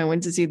time I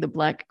went to see The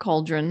Black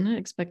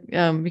Cauldron,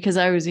 because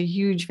I was a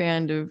huge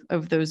fan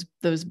of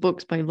those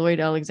books by Lloyd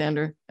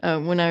Alexander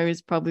when I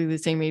was probably the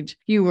same age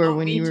you were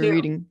when you were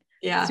reading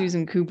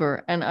Susan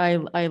Cooper, and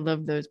I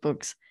love those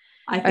books.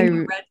 I think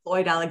I read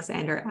Lloyd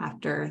Alexander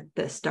after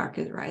this Dark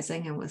is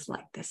Rising and was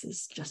like, this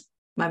is just,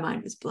 my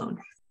mind was blown.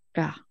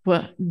 Yeah,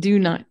 well, do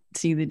not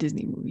see the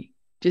Disney movie.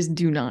 Just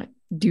do not.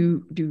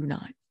 Do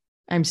not.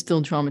 I'm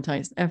still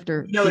traumatized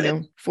after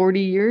 40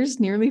 years,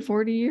 nearly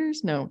 40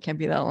 years. No, can't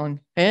be that long.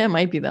 It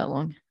might be that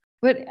long.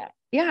 But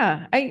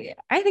yeah, I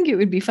think it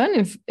would be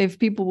fun if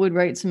people would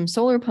write some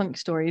solar punk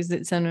stories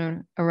that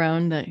center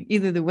around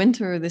either the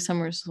winter or the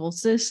summer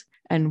solstice,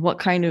 and what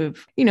kind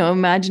of,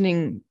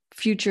 imagining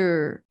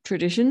future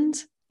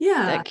traditions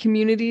that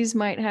communities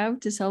might have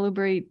to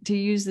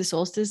use the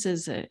solstice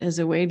as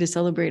a way to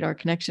celebrate our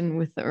connection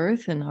with the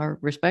earth and our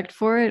respect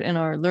for it and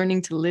our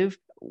learning to live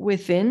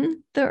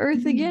within the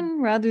earth again,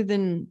 rather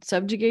than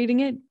subjugating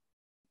it.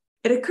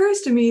 It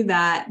occurs to me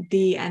that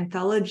the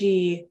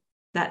anthology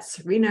that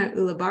Serena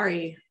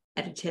Ulibarri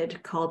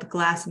edited, called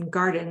Glass and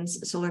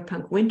Gardens, Solar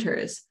Punk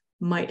Winters,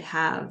 might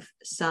have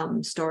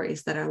some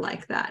stories that are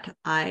like that.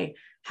 I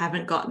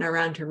haven't gotten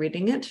around to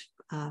reading it,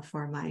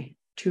 for my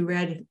to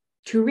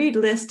read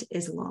list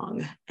is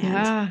long,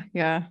 and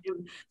I'm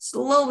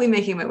slowly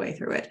making my way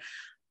through it.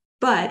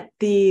 But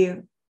the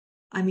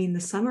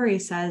summary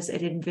says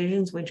it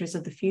envisions winters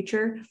of the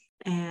future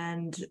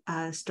and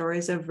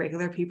stories of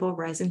regular people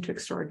rising to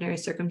extraordinary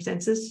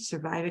circumstances to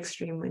survive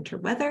extreme winter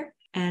weather.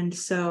 And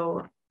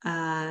so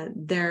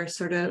they're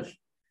sort of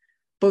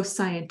both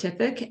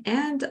scientific,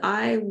 and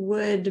I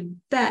would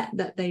bet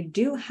that they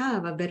do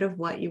have a bit of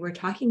what you were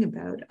talking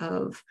about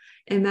of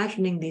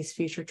imagining these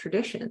future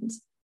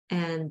traditions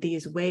and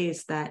these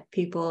ways that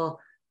people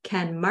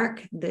can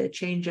mark the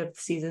change of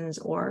seasons,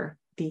 or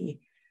the,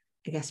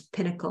 I guess,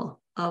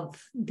 pinnacle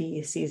of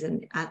the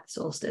season at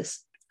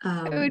solstice.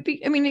 It would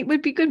be, I mean, it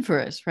would be good for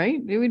us, right?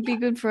 It would be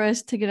good for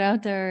us to get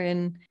out there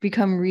and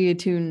become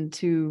reattuned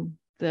to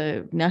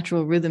the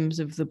natural rhythms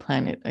of the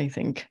planet, I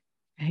think.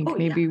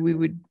 Maybe we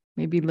would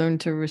maybe learn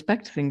to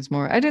respect things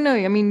more. I don't know.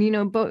 I mean, you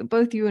know,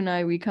 both you and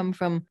I,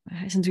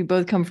 since we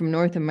both come from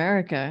North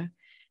America,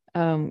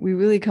 we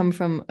really come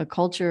from a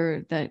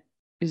culture that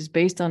is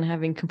based on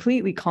having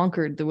completely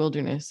conquered the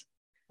wilderness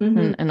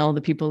and all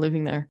the people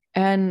living there.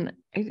 And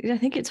I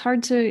think it's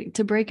hard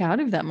to break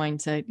out of that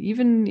mindset,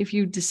 even if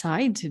you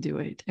decide to do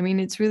it. I mean,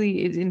 it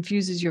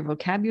infuses your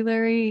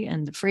vocabulary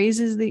and the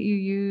phrases that you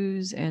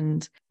use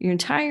and your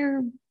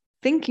entire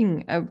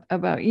thinking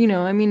about, you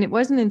know, I mean, it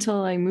wasn't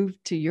until I moved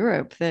to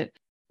Europe that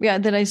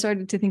I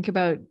started to think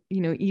about,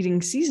 you know, eating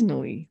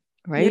seasonally,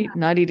 right? Yeah.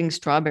 Not eating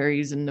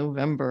strawberries in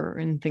November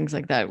and things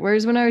like that.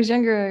 Whereas when I was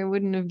younger, I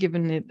wouldn't have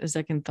given it a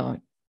second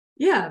thought.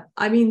 Yeah,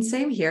 I mean,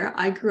 same here.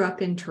 I grew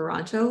up in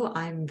Toronto.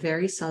 I'm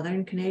very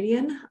Southern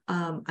Canadian.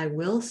 I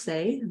will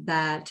say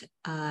that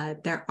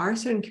there are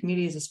certain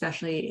communities,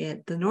 especially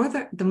in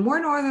the more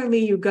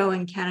northerly you go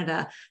in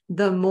Canada,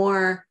 the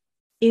more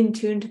in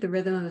tune to the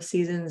rhythm of the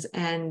seasons,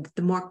 and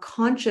the more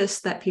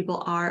conscious that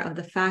people are of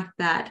the fact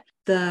that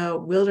the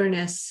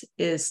wilderness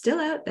is still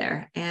out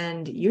there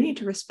and you need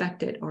to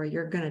respect it or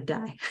you're going to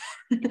die.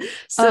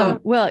 So,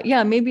 well,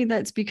 yeah, maybe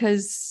that's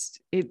because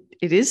it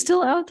is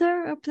still out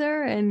there up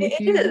there. And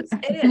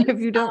if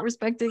you don't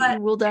respect it,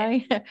 you will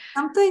die.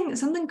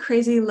 something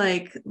crazy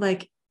like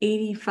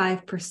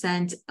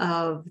 85%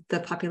 of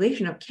the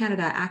population of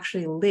Canada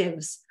actually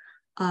lives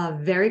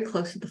very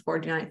close to the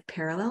 49th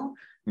parallel.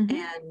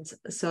 And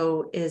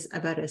so is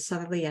about as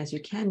southerly as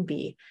you can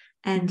be.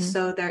 And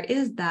so there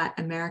is that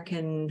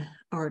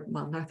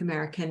North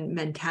American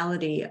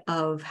mentality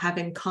of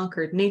having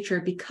conquered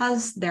nature,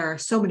 because there are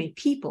so many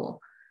people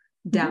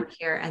down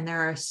here, and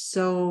there are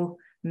so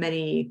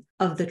many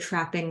of the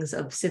trappings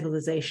of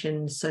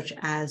civilization, such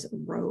as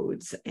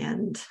roads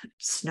and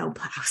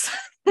snowplows.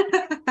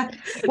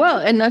 Well,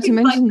 and not to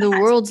mention the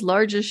world's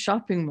largest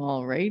shopping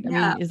mall, right? Yeah.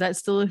 I mean, is that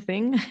still a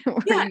thing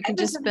where you can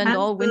just spend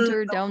all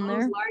winter down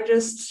there?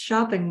 Largest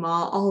shopping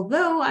mall,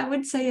 although I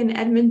would say in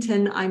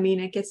Edmonton, I mean,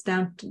 it gets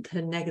down to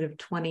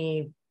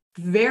 -20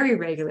 very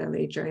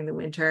regularly during the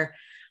winter.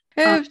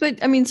 But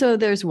I mean, so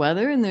there's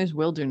weather and there's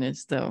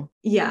wilderness, though.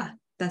 Yeah,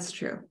 that's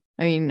true.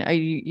 I mean,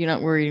 you're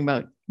not worrying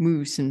about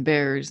moose and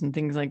bears and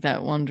things like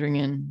that wandering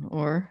in,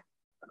 or?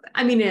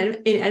 I mean,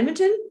 in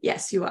Edmonton,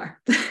 yes, you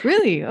are.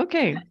 Really?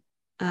 Okay.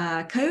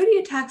 Coyote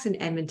attacks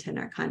in Edmonton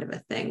are kind of a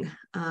thing.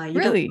 You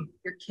really? don't want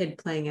your kid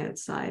playing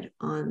outside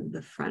on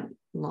the front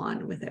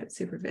lawn without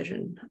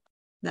supervision.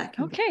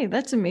 Okay,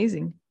 that's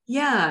amazing.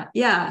 Yeah.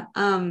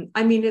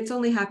 I mean, it's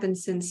only happened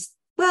since,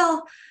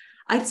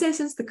 I'd say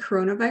since the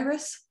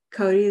coronavirus,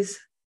 coyotes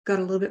got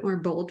a little bit more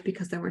bold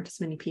because there weren't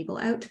as many people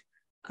out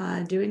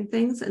doing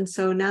things. And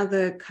so now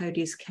the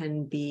coyotes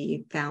can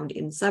be found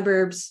in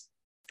suburbs,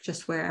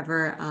 just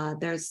wherever.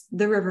 There's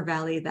the river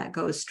valley that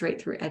goes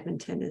straight through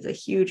Edmonton, is a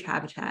huge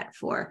habitat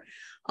for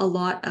a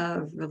lot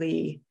of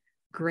really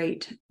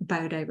great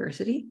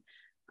biodiversity,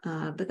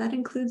 but that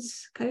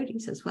includes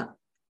coyotes as well.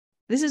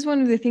 This is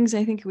one of the things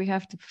I think we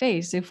have to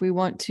face if we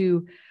want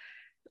to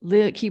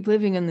keep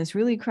living in this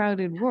really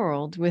crowded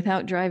world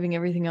without driving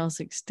everything else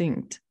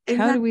extinct.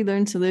 Exactly. How do we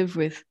learn to live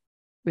with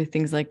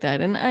things like that?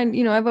 And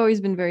you know, I've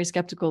always been very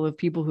skeptical of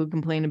people who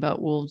complain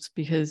about wolves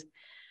because,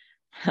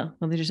 well,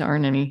 there just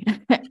aren't any.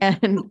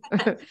 And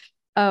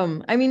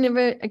I mean,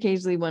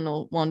 occasionally one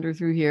will wander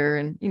through here,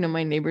 and you know,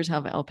 my neighbors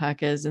have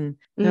alpacas, and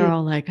they're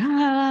all like, la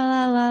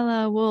la la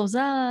la, wolves,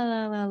 la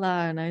la la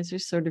la, and I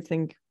just sort of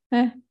think,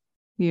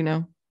 you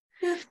know.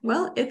 Yeah,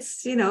 well,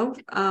 it's, you know,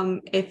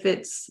 if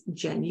it's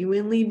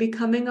genuinely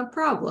becoming a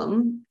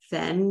problem,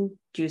 then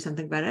do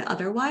something about it.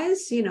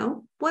 Otherwise, you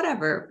know,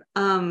 whatever.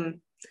 You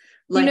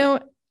know,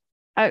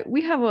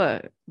 we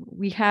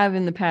have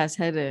in the past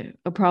had a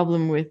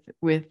problem with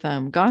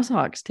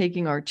goshawks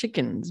taking our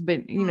chickens,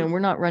 but you know, we're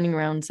not running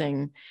around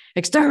saying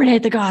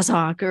exterminate the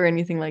goshawk or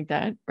anything like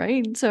that,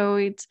 right? So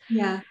it's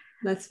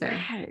that's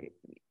fair.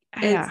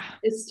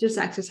 It's just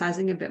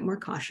exercising a bit more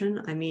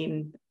caution. I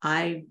mean,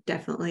 after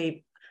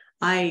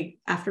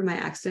my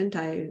accident,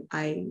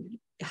 I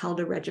held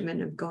a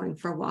regimen of going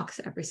for walks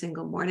every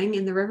single morning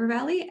in the river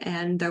valley.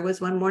 And there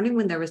was one morning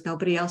when there was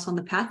nobody else on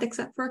the path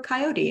except for a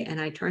coyote. And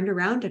I turned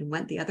around and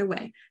went the other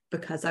way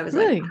because I was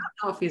like, I don't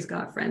know if he's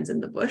got friends in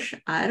the bush.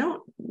 I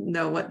don't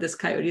know what this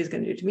coyote is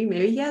going to do to me.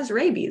 Maybe he has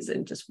rabies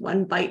and just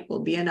one bite will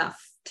be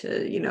enough to,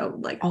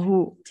 like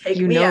take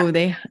me out.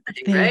 They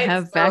right?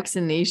 have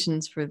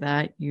vaccinations for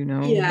that,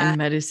 Yeah. and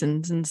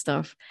medicines and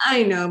stuff.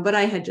 I know, but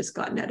I had just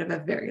gotten out of a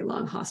very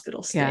long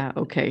hospital stay. Yeah,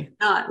 okay.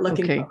 Not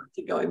looking forward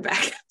to going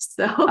back.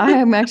 So I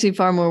am actually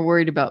far more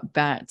worried about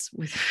bats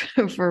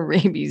for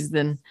rabies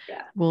than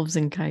wolves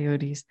and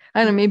coyotes.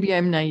 I don't know, maybe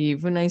I'm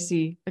naive. When I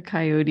see a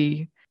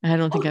coyote, I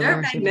don't think I've they're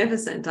ever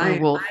magnificent. seen a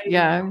wolf.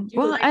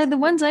 The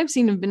ones I've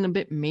seen have been a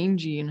bit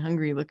mangy and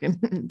hungry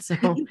looking.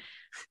 So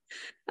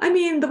I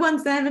mean, the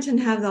ones that Edmonton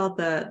have all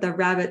the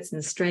rabbits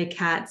and stray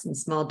cats and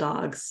small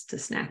dogs to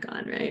snack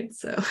on, right?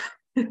 So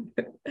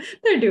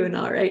they're doing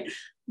all right.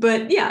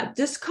 But yeah,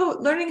 just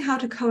learning how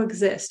to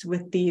coexist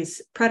with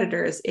these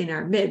predators in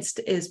our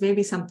midst is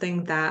maybe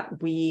something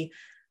that we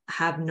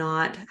have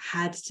not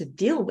had to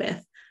deal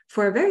with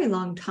for a very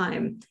long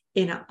time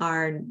in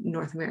our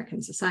North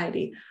American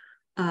society.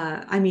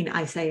 I mean,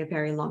 I say a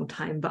very long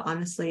time, but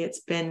honestly, it's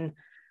been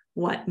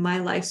my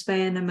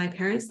lifespan and my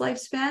parents'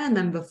 lifespan. And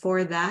then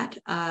before that,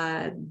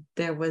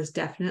 there was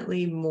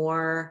definitely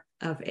more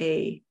of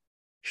a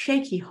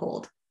shaky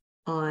hold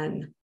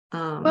on.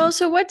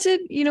 So what's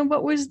it,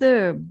 what was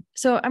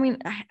I mean,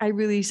 I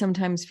really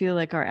sometimes feel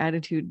like our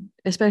attitude,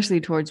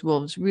 especially towards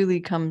wolves, really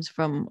comes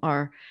from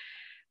our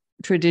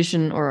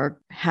tradition or our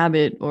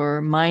habit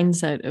or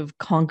mindset of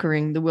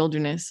conquering the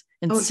wilderness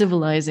and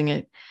civilizing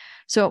it.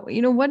 So,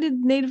 what did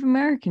Native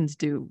Americans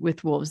do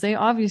with wolves? They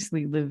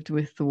obviously lived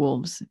with the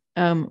wolves.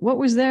 What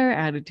was their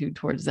attitude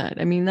towards that?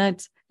 I mean,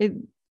 that's it.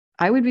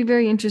 I would be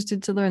very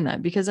interested to learn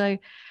that, because I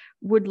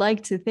would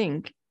like to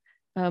think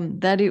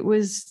that it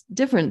was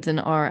different than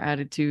our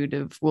attitude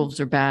of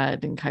wolves are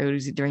bad and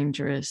coyotes are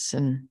dangerous.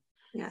 And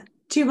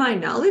to my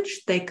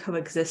knowledge, they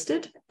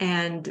coexisted.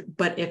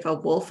 But if a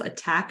wolf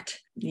attacked,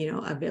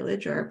 a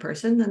village or a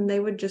person, then they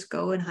would just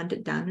go and hunt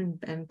it down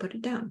and put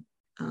it down.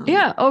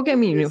 Okay. I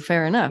mean,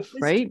 fair enough,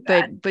 right?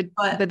 But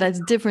that's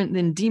different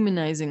than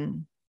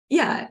demonizing.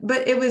 Yeah,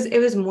 but it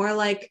was more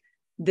like,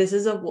 this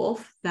is a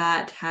wolf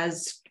that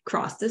has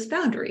crossed this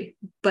boundary,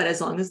 but as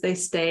long as they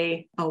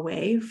stay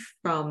away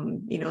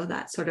from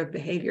that sort of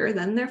behavior,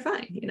 then they're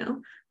fine.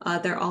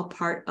 They're all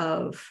part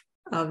of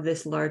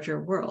this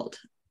larger world.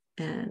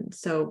 And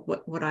so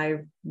what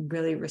I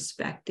really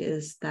respect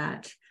is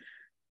that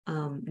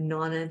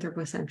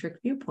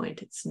non-anthropocentric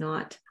viewpoint. It's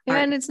not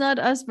and it's not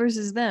us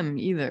versus them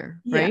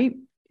either, right?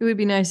 It would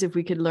be nice if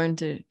we could learn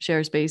to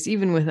share space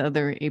even with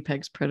other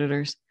apex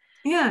predators.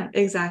 Yeah,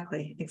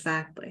 exactly.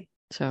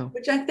 So,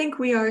 which I think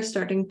we are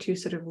starting to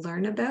sort of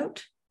learn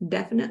about,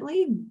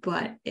 definitely,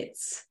 but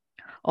it's...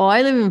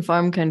 I live in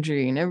farm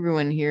country and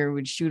everyone here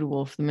would shoot a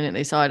wolf the minute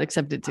they saw it,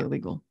 except it's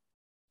illegal.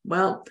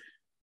 Well,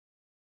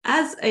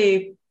 as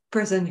a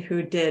person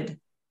who did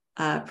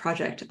a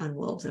project on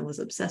wolves and was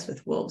obsessed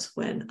with wolves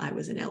when I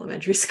was in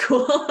elementary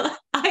school,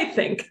 I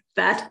think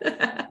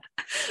that,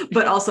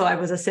 but also I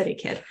was a city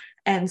kid.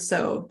 And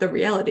so the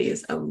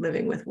realities of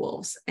living with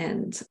wolves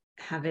and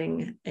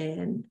having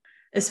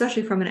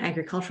especially from an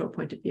agricultural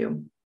point of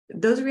view,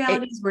 those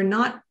realities were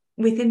not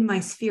within my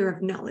sphere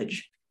of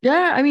knowledge.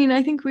 Yeah, I mean,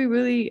 I think we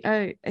really,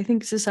 I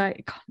think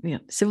society,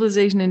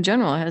 civilization in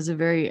general has a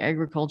very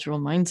agricultural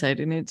mindset,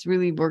 and it's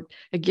really worked.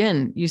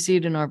 Again, you see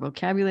it in our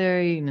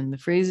vocabulary and in the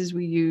phrases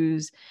we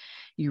use.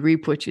 You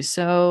reap what you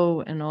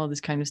sow, and all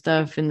this kind of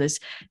stuff. And this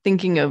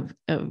thinking of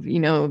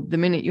the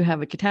minute you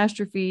have a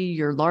catastrophe,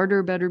 your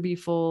larder better be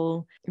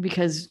full,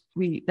 because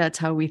that's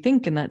how we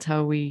think, and that's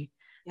how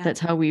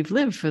we've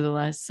lived for the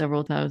last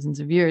several thousands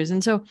of years.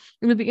 And so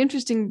it would be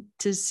interesting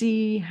to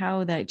see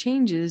how that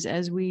changes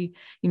as we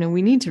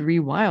need to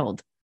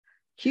rewild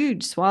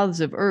huge swaths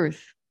of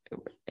earth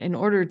in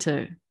order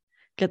to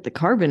get the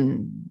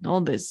carbon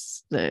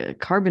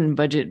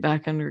budget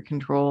back under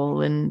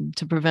control and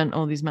to prevent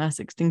all these mass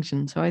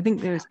extinctions. So I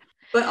think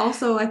but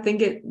also I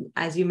think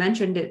as you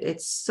mentioned,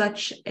 it's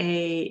such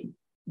a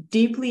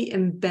deeply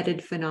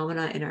embedded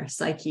phenomena in our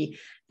psyche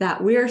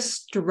that we're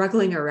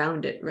struggling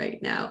around it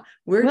right now.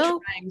 We're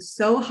trying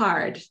so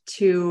hard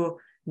to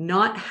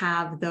not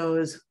have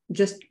those,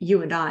 just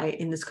you and I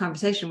in this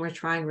conversation, we're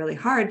trying really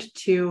hard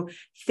to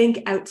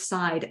think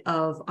outside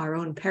of our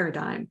own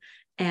paradigm.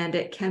 And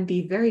it can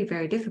be very,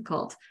 very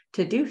difficult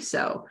to do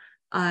so,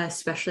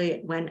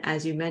 especially when,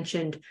 as you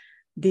mentioned,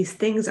 these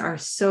things are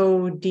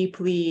so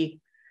deeply,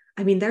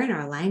 I mean, they're in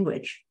our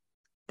language.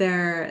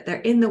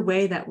 They're in the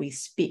way that we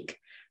speak.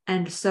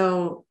 And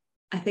so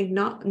I think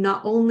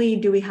not only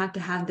do we have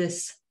to have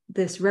this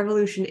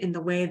revolution in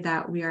the way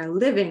that we are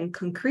living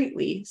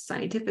concretely,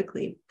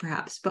 scientifically,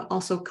 perhaps, but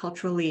also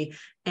culturally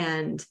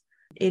and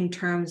in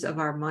terms of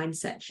our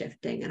mindset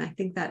shifting. And I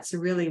think that's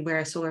really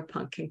where solar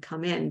punk can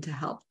come in to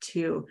help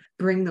to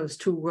bring those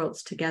two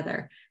worlds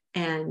together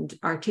and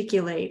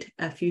articulate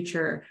a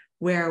future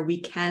where we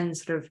can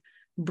sort of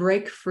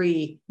break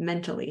free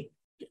mentally.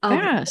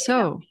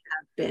 So we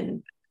have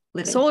been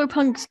living. Solar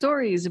punk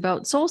stories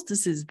about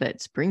solstices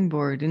that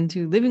springboard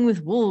into living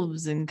with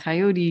wolves and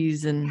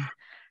coyotes and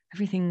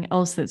everything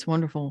else that's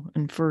wonderful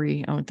and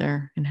furry out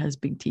there and has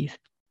big teeth.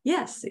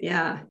 Yes,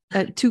 yeah.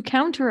 To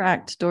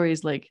counteract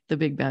stories like The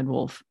Big Bad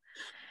Wolf,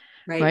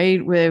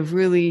 Right. We've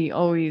really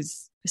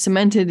always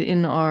cemented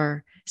in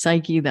our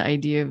psyche the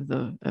idea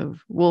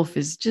of wolf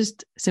is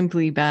just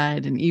simply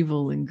bad and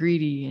evil and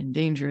greedy and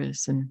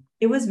dangerous, and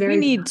It was very we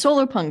need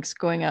solar punks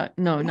going out.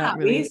 No, yeah, not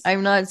really.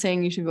 I'm not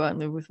saying you should go out and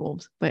live with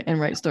wolves, and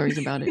write stories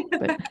about it.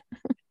 But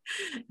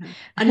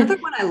another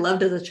one I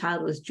loved as a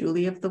child was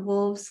Julie of the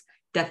Wolves.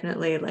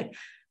 Definitely, like,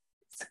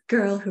 it's a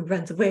girl who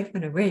runs away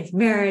from an arranged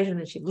marriage, and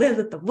then she lives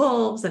with the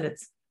wolves, and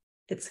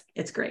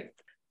it's great.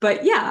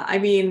 But yeah, I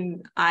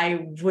mean,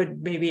 I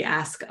would maybe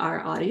ask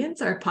our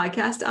audience, our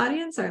podcast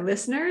audience, our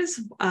listeners,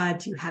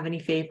 do you have any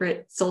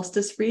favorite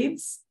solstice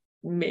reads?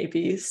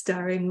 Maybe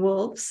starring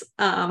wolves.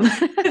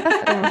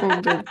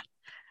 That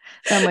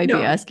might be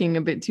asking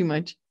a bit too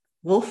much.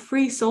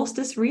 Wolf-free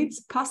solstice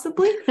reads,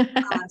 possibly.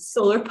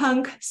 Solar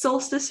punk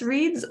solstice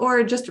reads,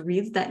 or just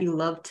reads that you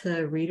love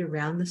to read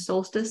around the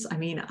solstice. I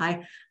mean,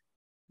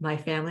 my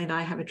family and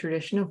I have a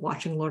tradition of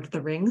watching Lord of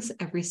the Rings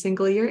every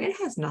single year. It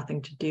has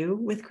nothing to do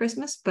with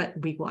Christmas, but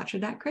we watch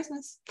it at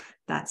Christmas.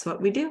 That's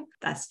what we do.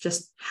 That's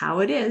just how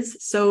it is.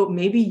 So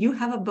maybe you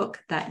have a book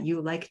that you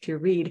like to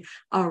read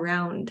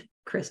around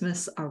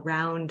Christmas,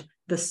 around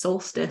the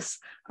solstice,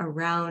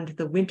 around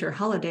the winter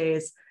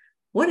holidays.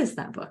 What is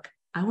that book?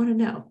 I want to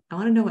know. I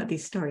want to know what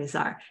these stories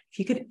are. If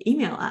you could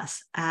email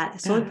us at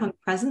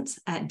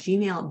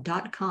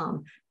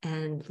solarpunkpresents@gmail.com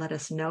and let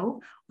us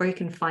know, or you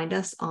can find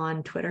us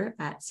on Twitter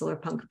at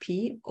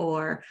solarpunkp,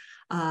 or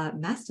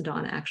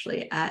Mastodon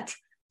actually at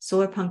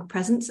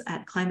solarpunkpresents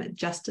at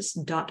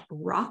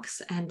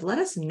climatejustice.rocks, and let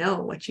us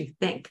know what you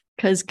think.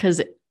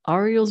 Because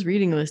Ariel's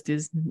reading list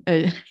is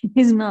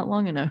not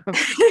long enough.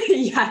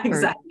 Yeah,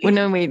 exactly. Well,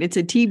 no, wait, it's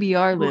a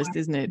TBR list,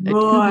 isn't it? A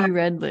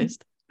to-be-read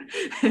list.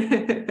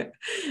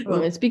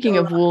 Well, speaking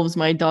of wolves,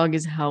 my dog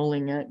is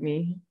howling at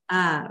me.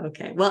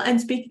 Okay. Well, and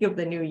speaking of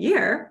the new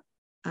year,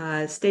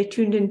 stay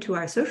tuned into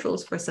our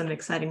socials for some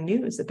exciting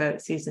news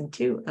about season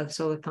 2 of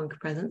Solar Punk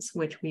Presents,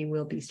 which we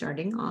will be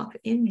starting off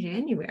in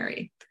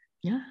January.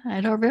 Yeah,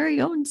 at our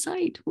very own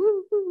site.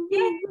 Woo!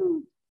 Yay!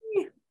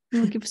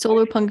 We'll give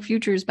Solar Punk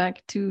Futures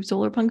back to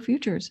Solar Punk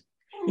Futures.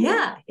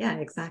 Yeah,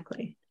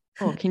 exactly.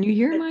 Oh, can you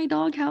hear my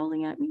dog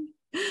howling at me?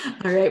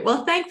 All right.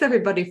 Well, thanks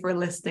everybody for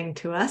listening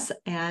to us.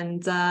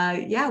 And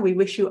we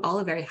wish you all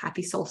a very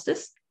happy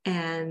solstice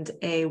and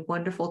a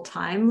wonderful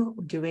time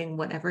doing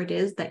whatever it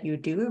is that you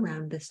do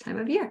around this time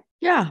of year.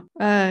 Yeah.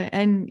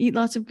 And eat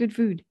lots of good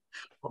food.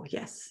 Oh,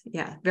 yes.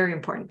 Yeah. Very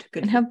important.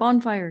 Good. And have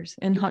bonfires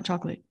and hot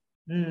chocolate.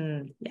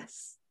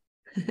 Yes.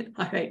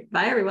 All right.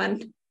 Bye,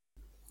 everyone.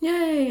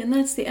 Yay. And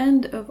that's the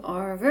end of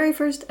our very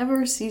first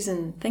ever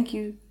season. Thank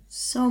you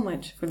so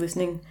much for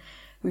listening.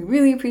 We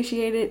really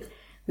appreciate it.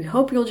 We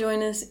hope you'll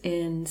join us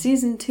in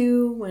season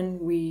 2 when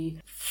we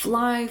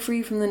fly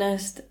free from the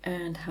nest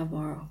and have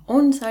our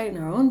own site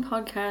and our own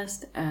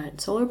podcast at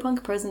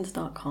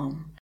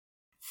solarpunkpresents.com.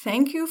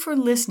 Thank you for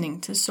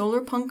listening to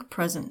Solar Punk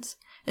Presents,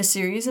 a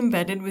series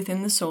embedded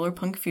within the Solar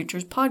Punk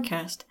Futures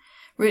podcast,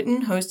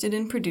 written, hosted,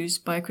 and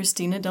produced by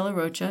Christina De La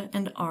Rocha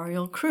and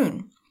Ariel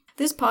Kroon.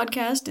 This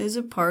podcast is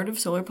a part of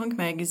Solar Punk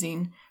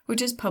Magazine,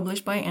 which is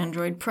published by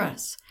Android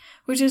Press,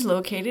 which is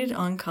located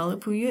on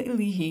Kalapuya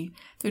Ilihi,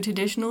 the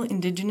traditional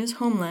indigenous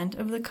homeland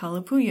of the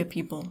Kalapuya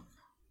people.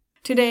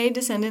 Today,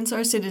 descendants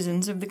are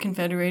citizens of the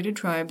Confederated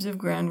Tribes of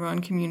Grand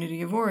Ronde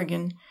Community of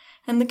Oregon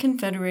and the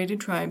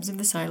Confederated Tribes of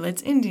the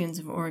Siletz Indians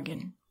of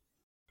Oregon.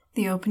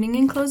 The opening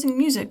and closing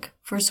music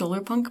for Solar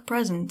Punk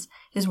Presents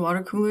is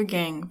Water Cooler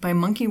Gang by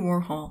Monkey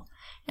Warhol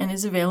and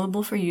is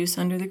available for use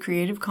under the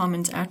Creative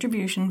Commons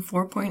Attribution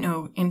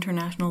 4.0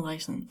 International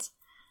License.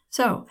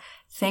 So,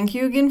 thank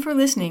you again for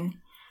listening,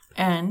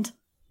 and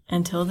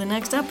until the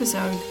next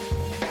episode,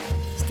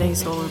 stay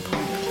solar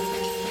punk.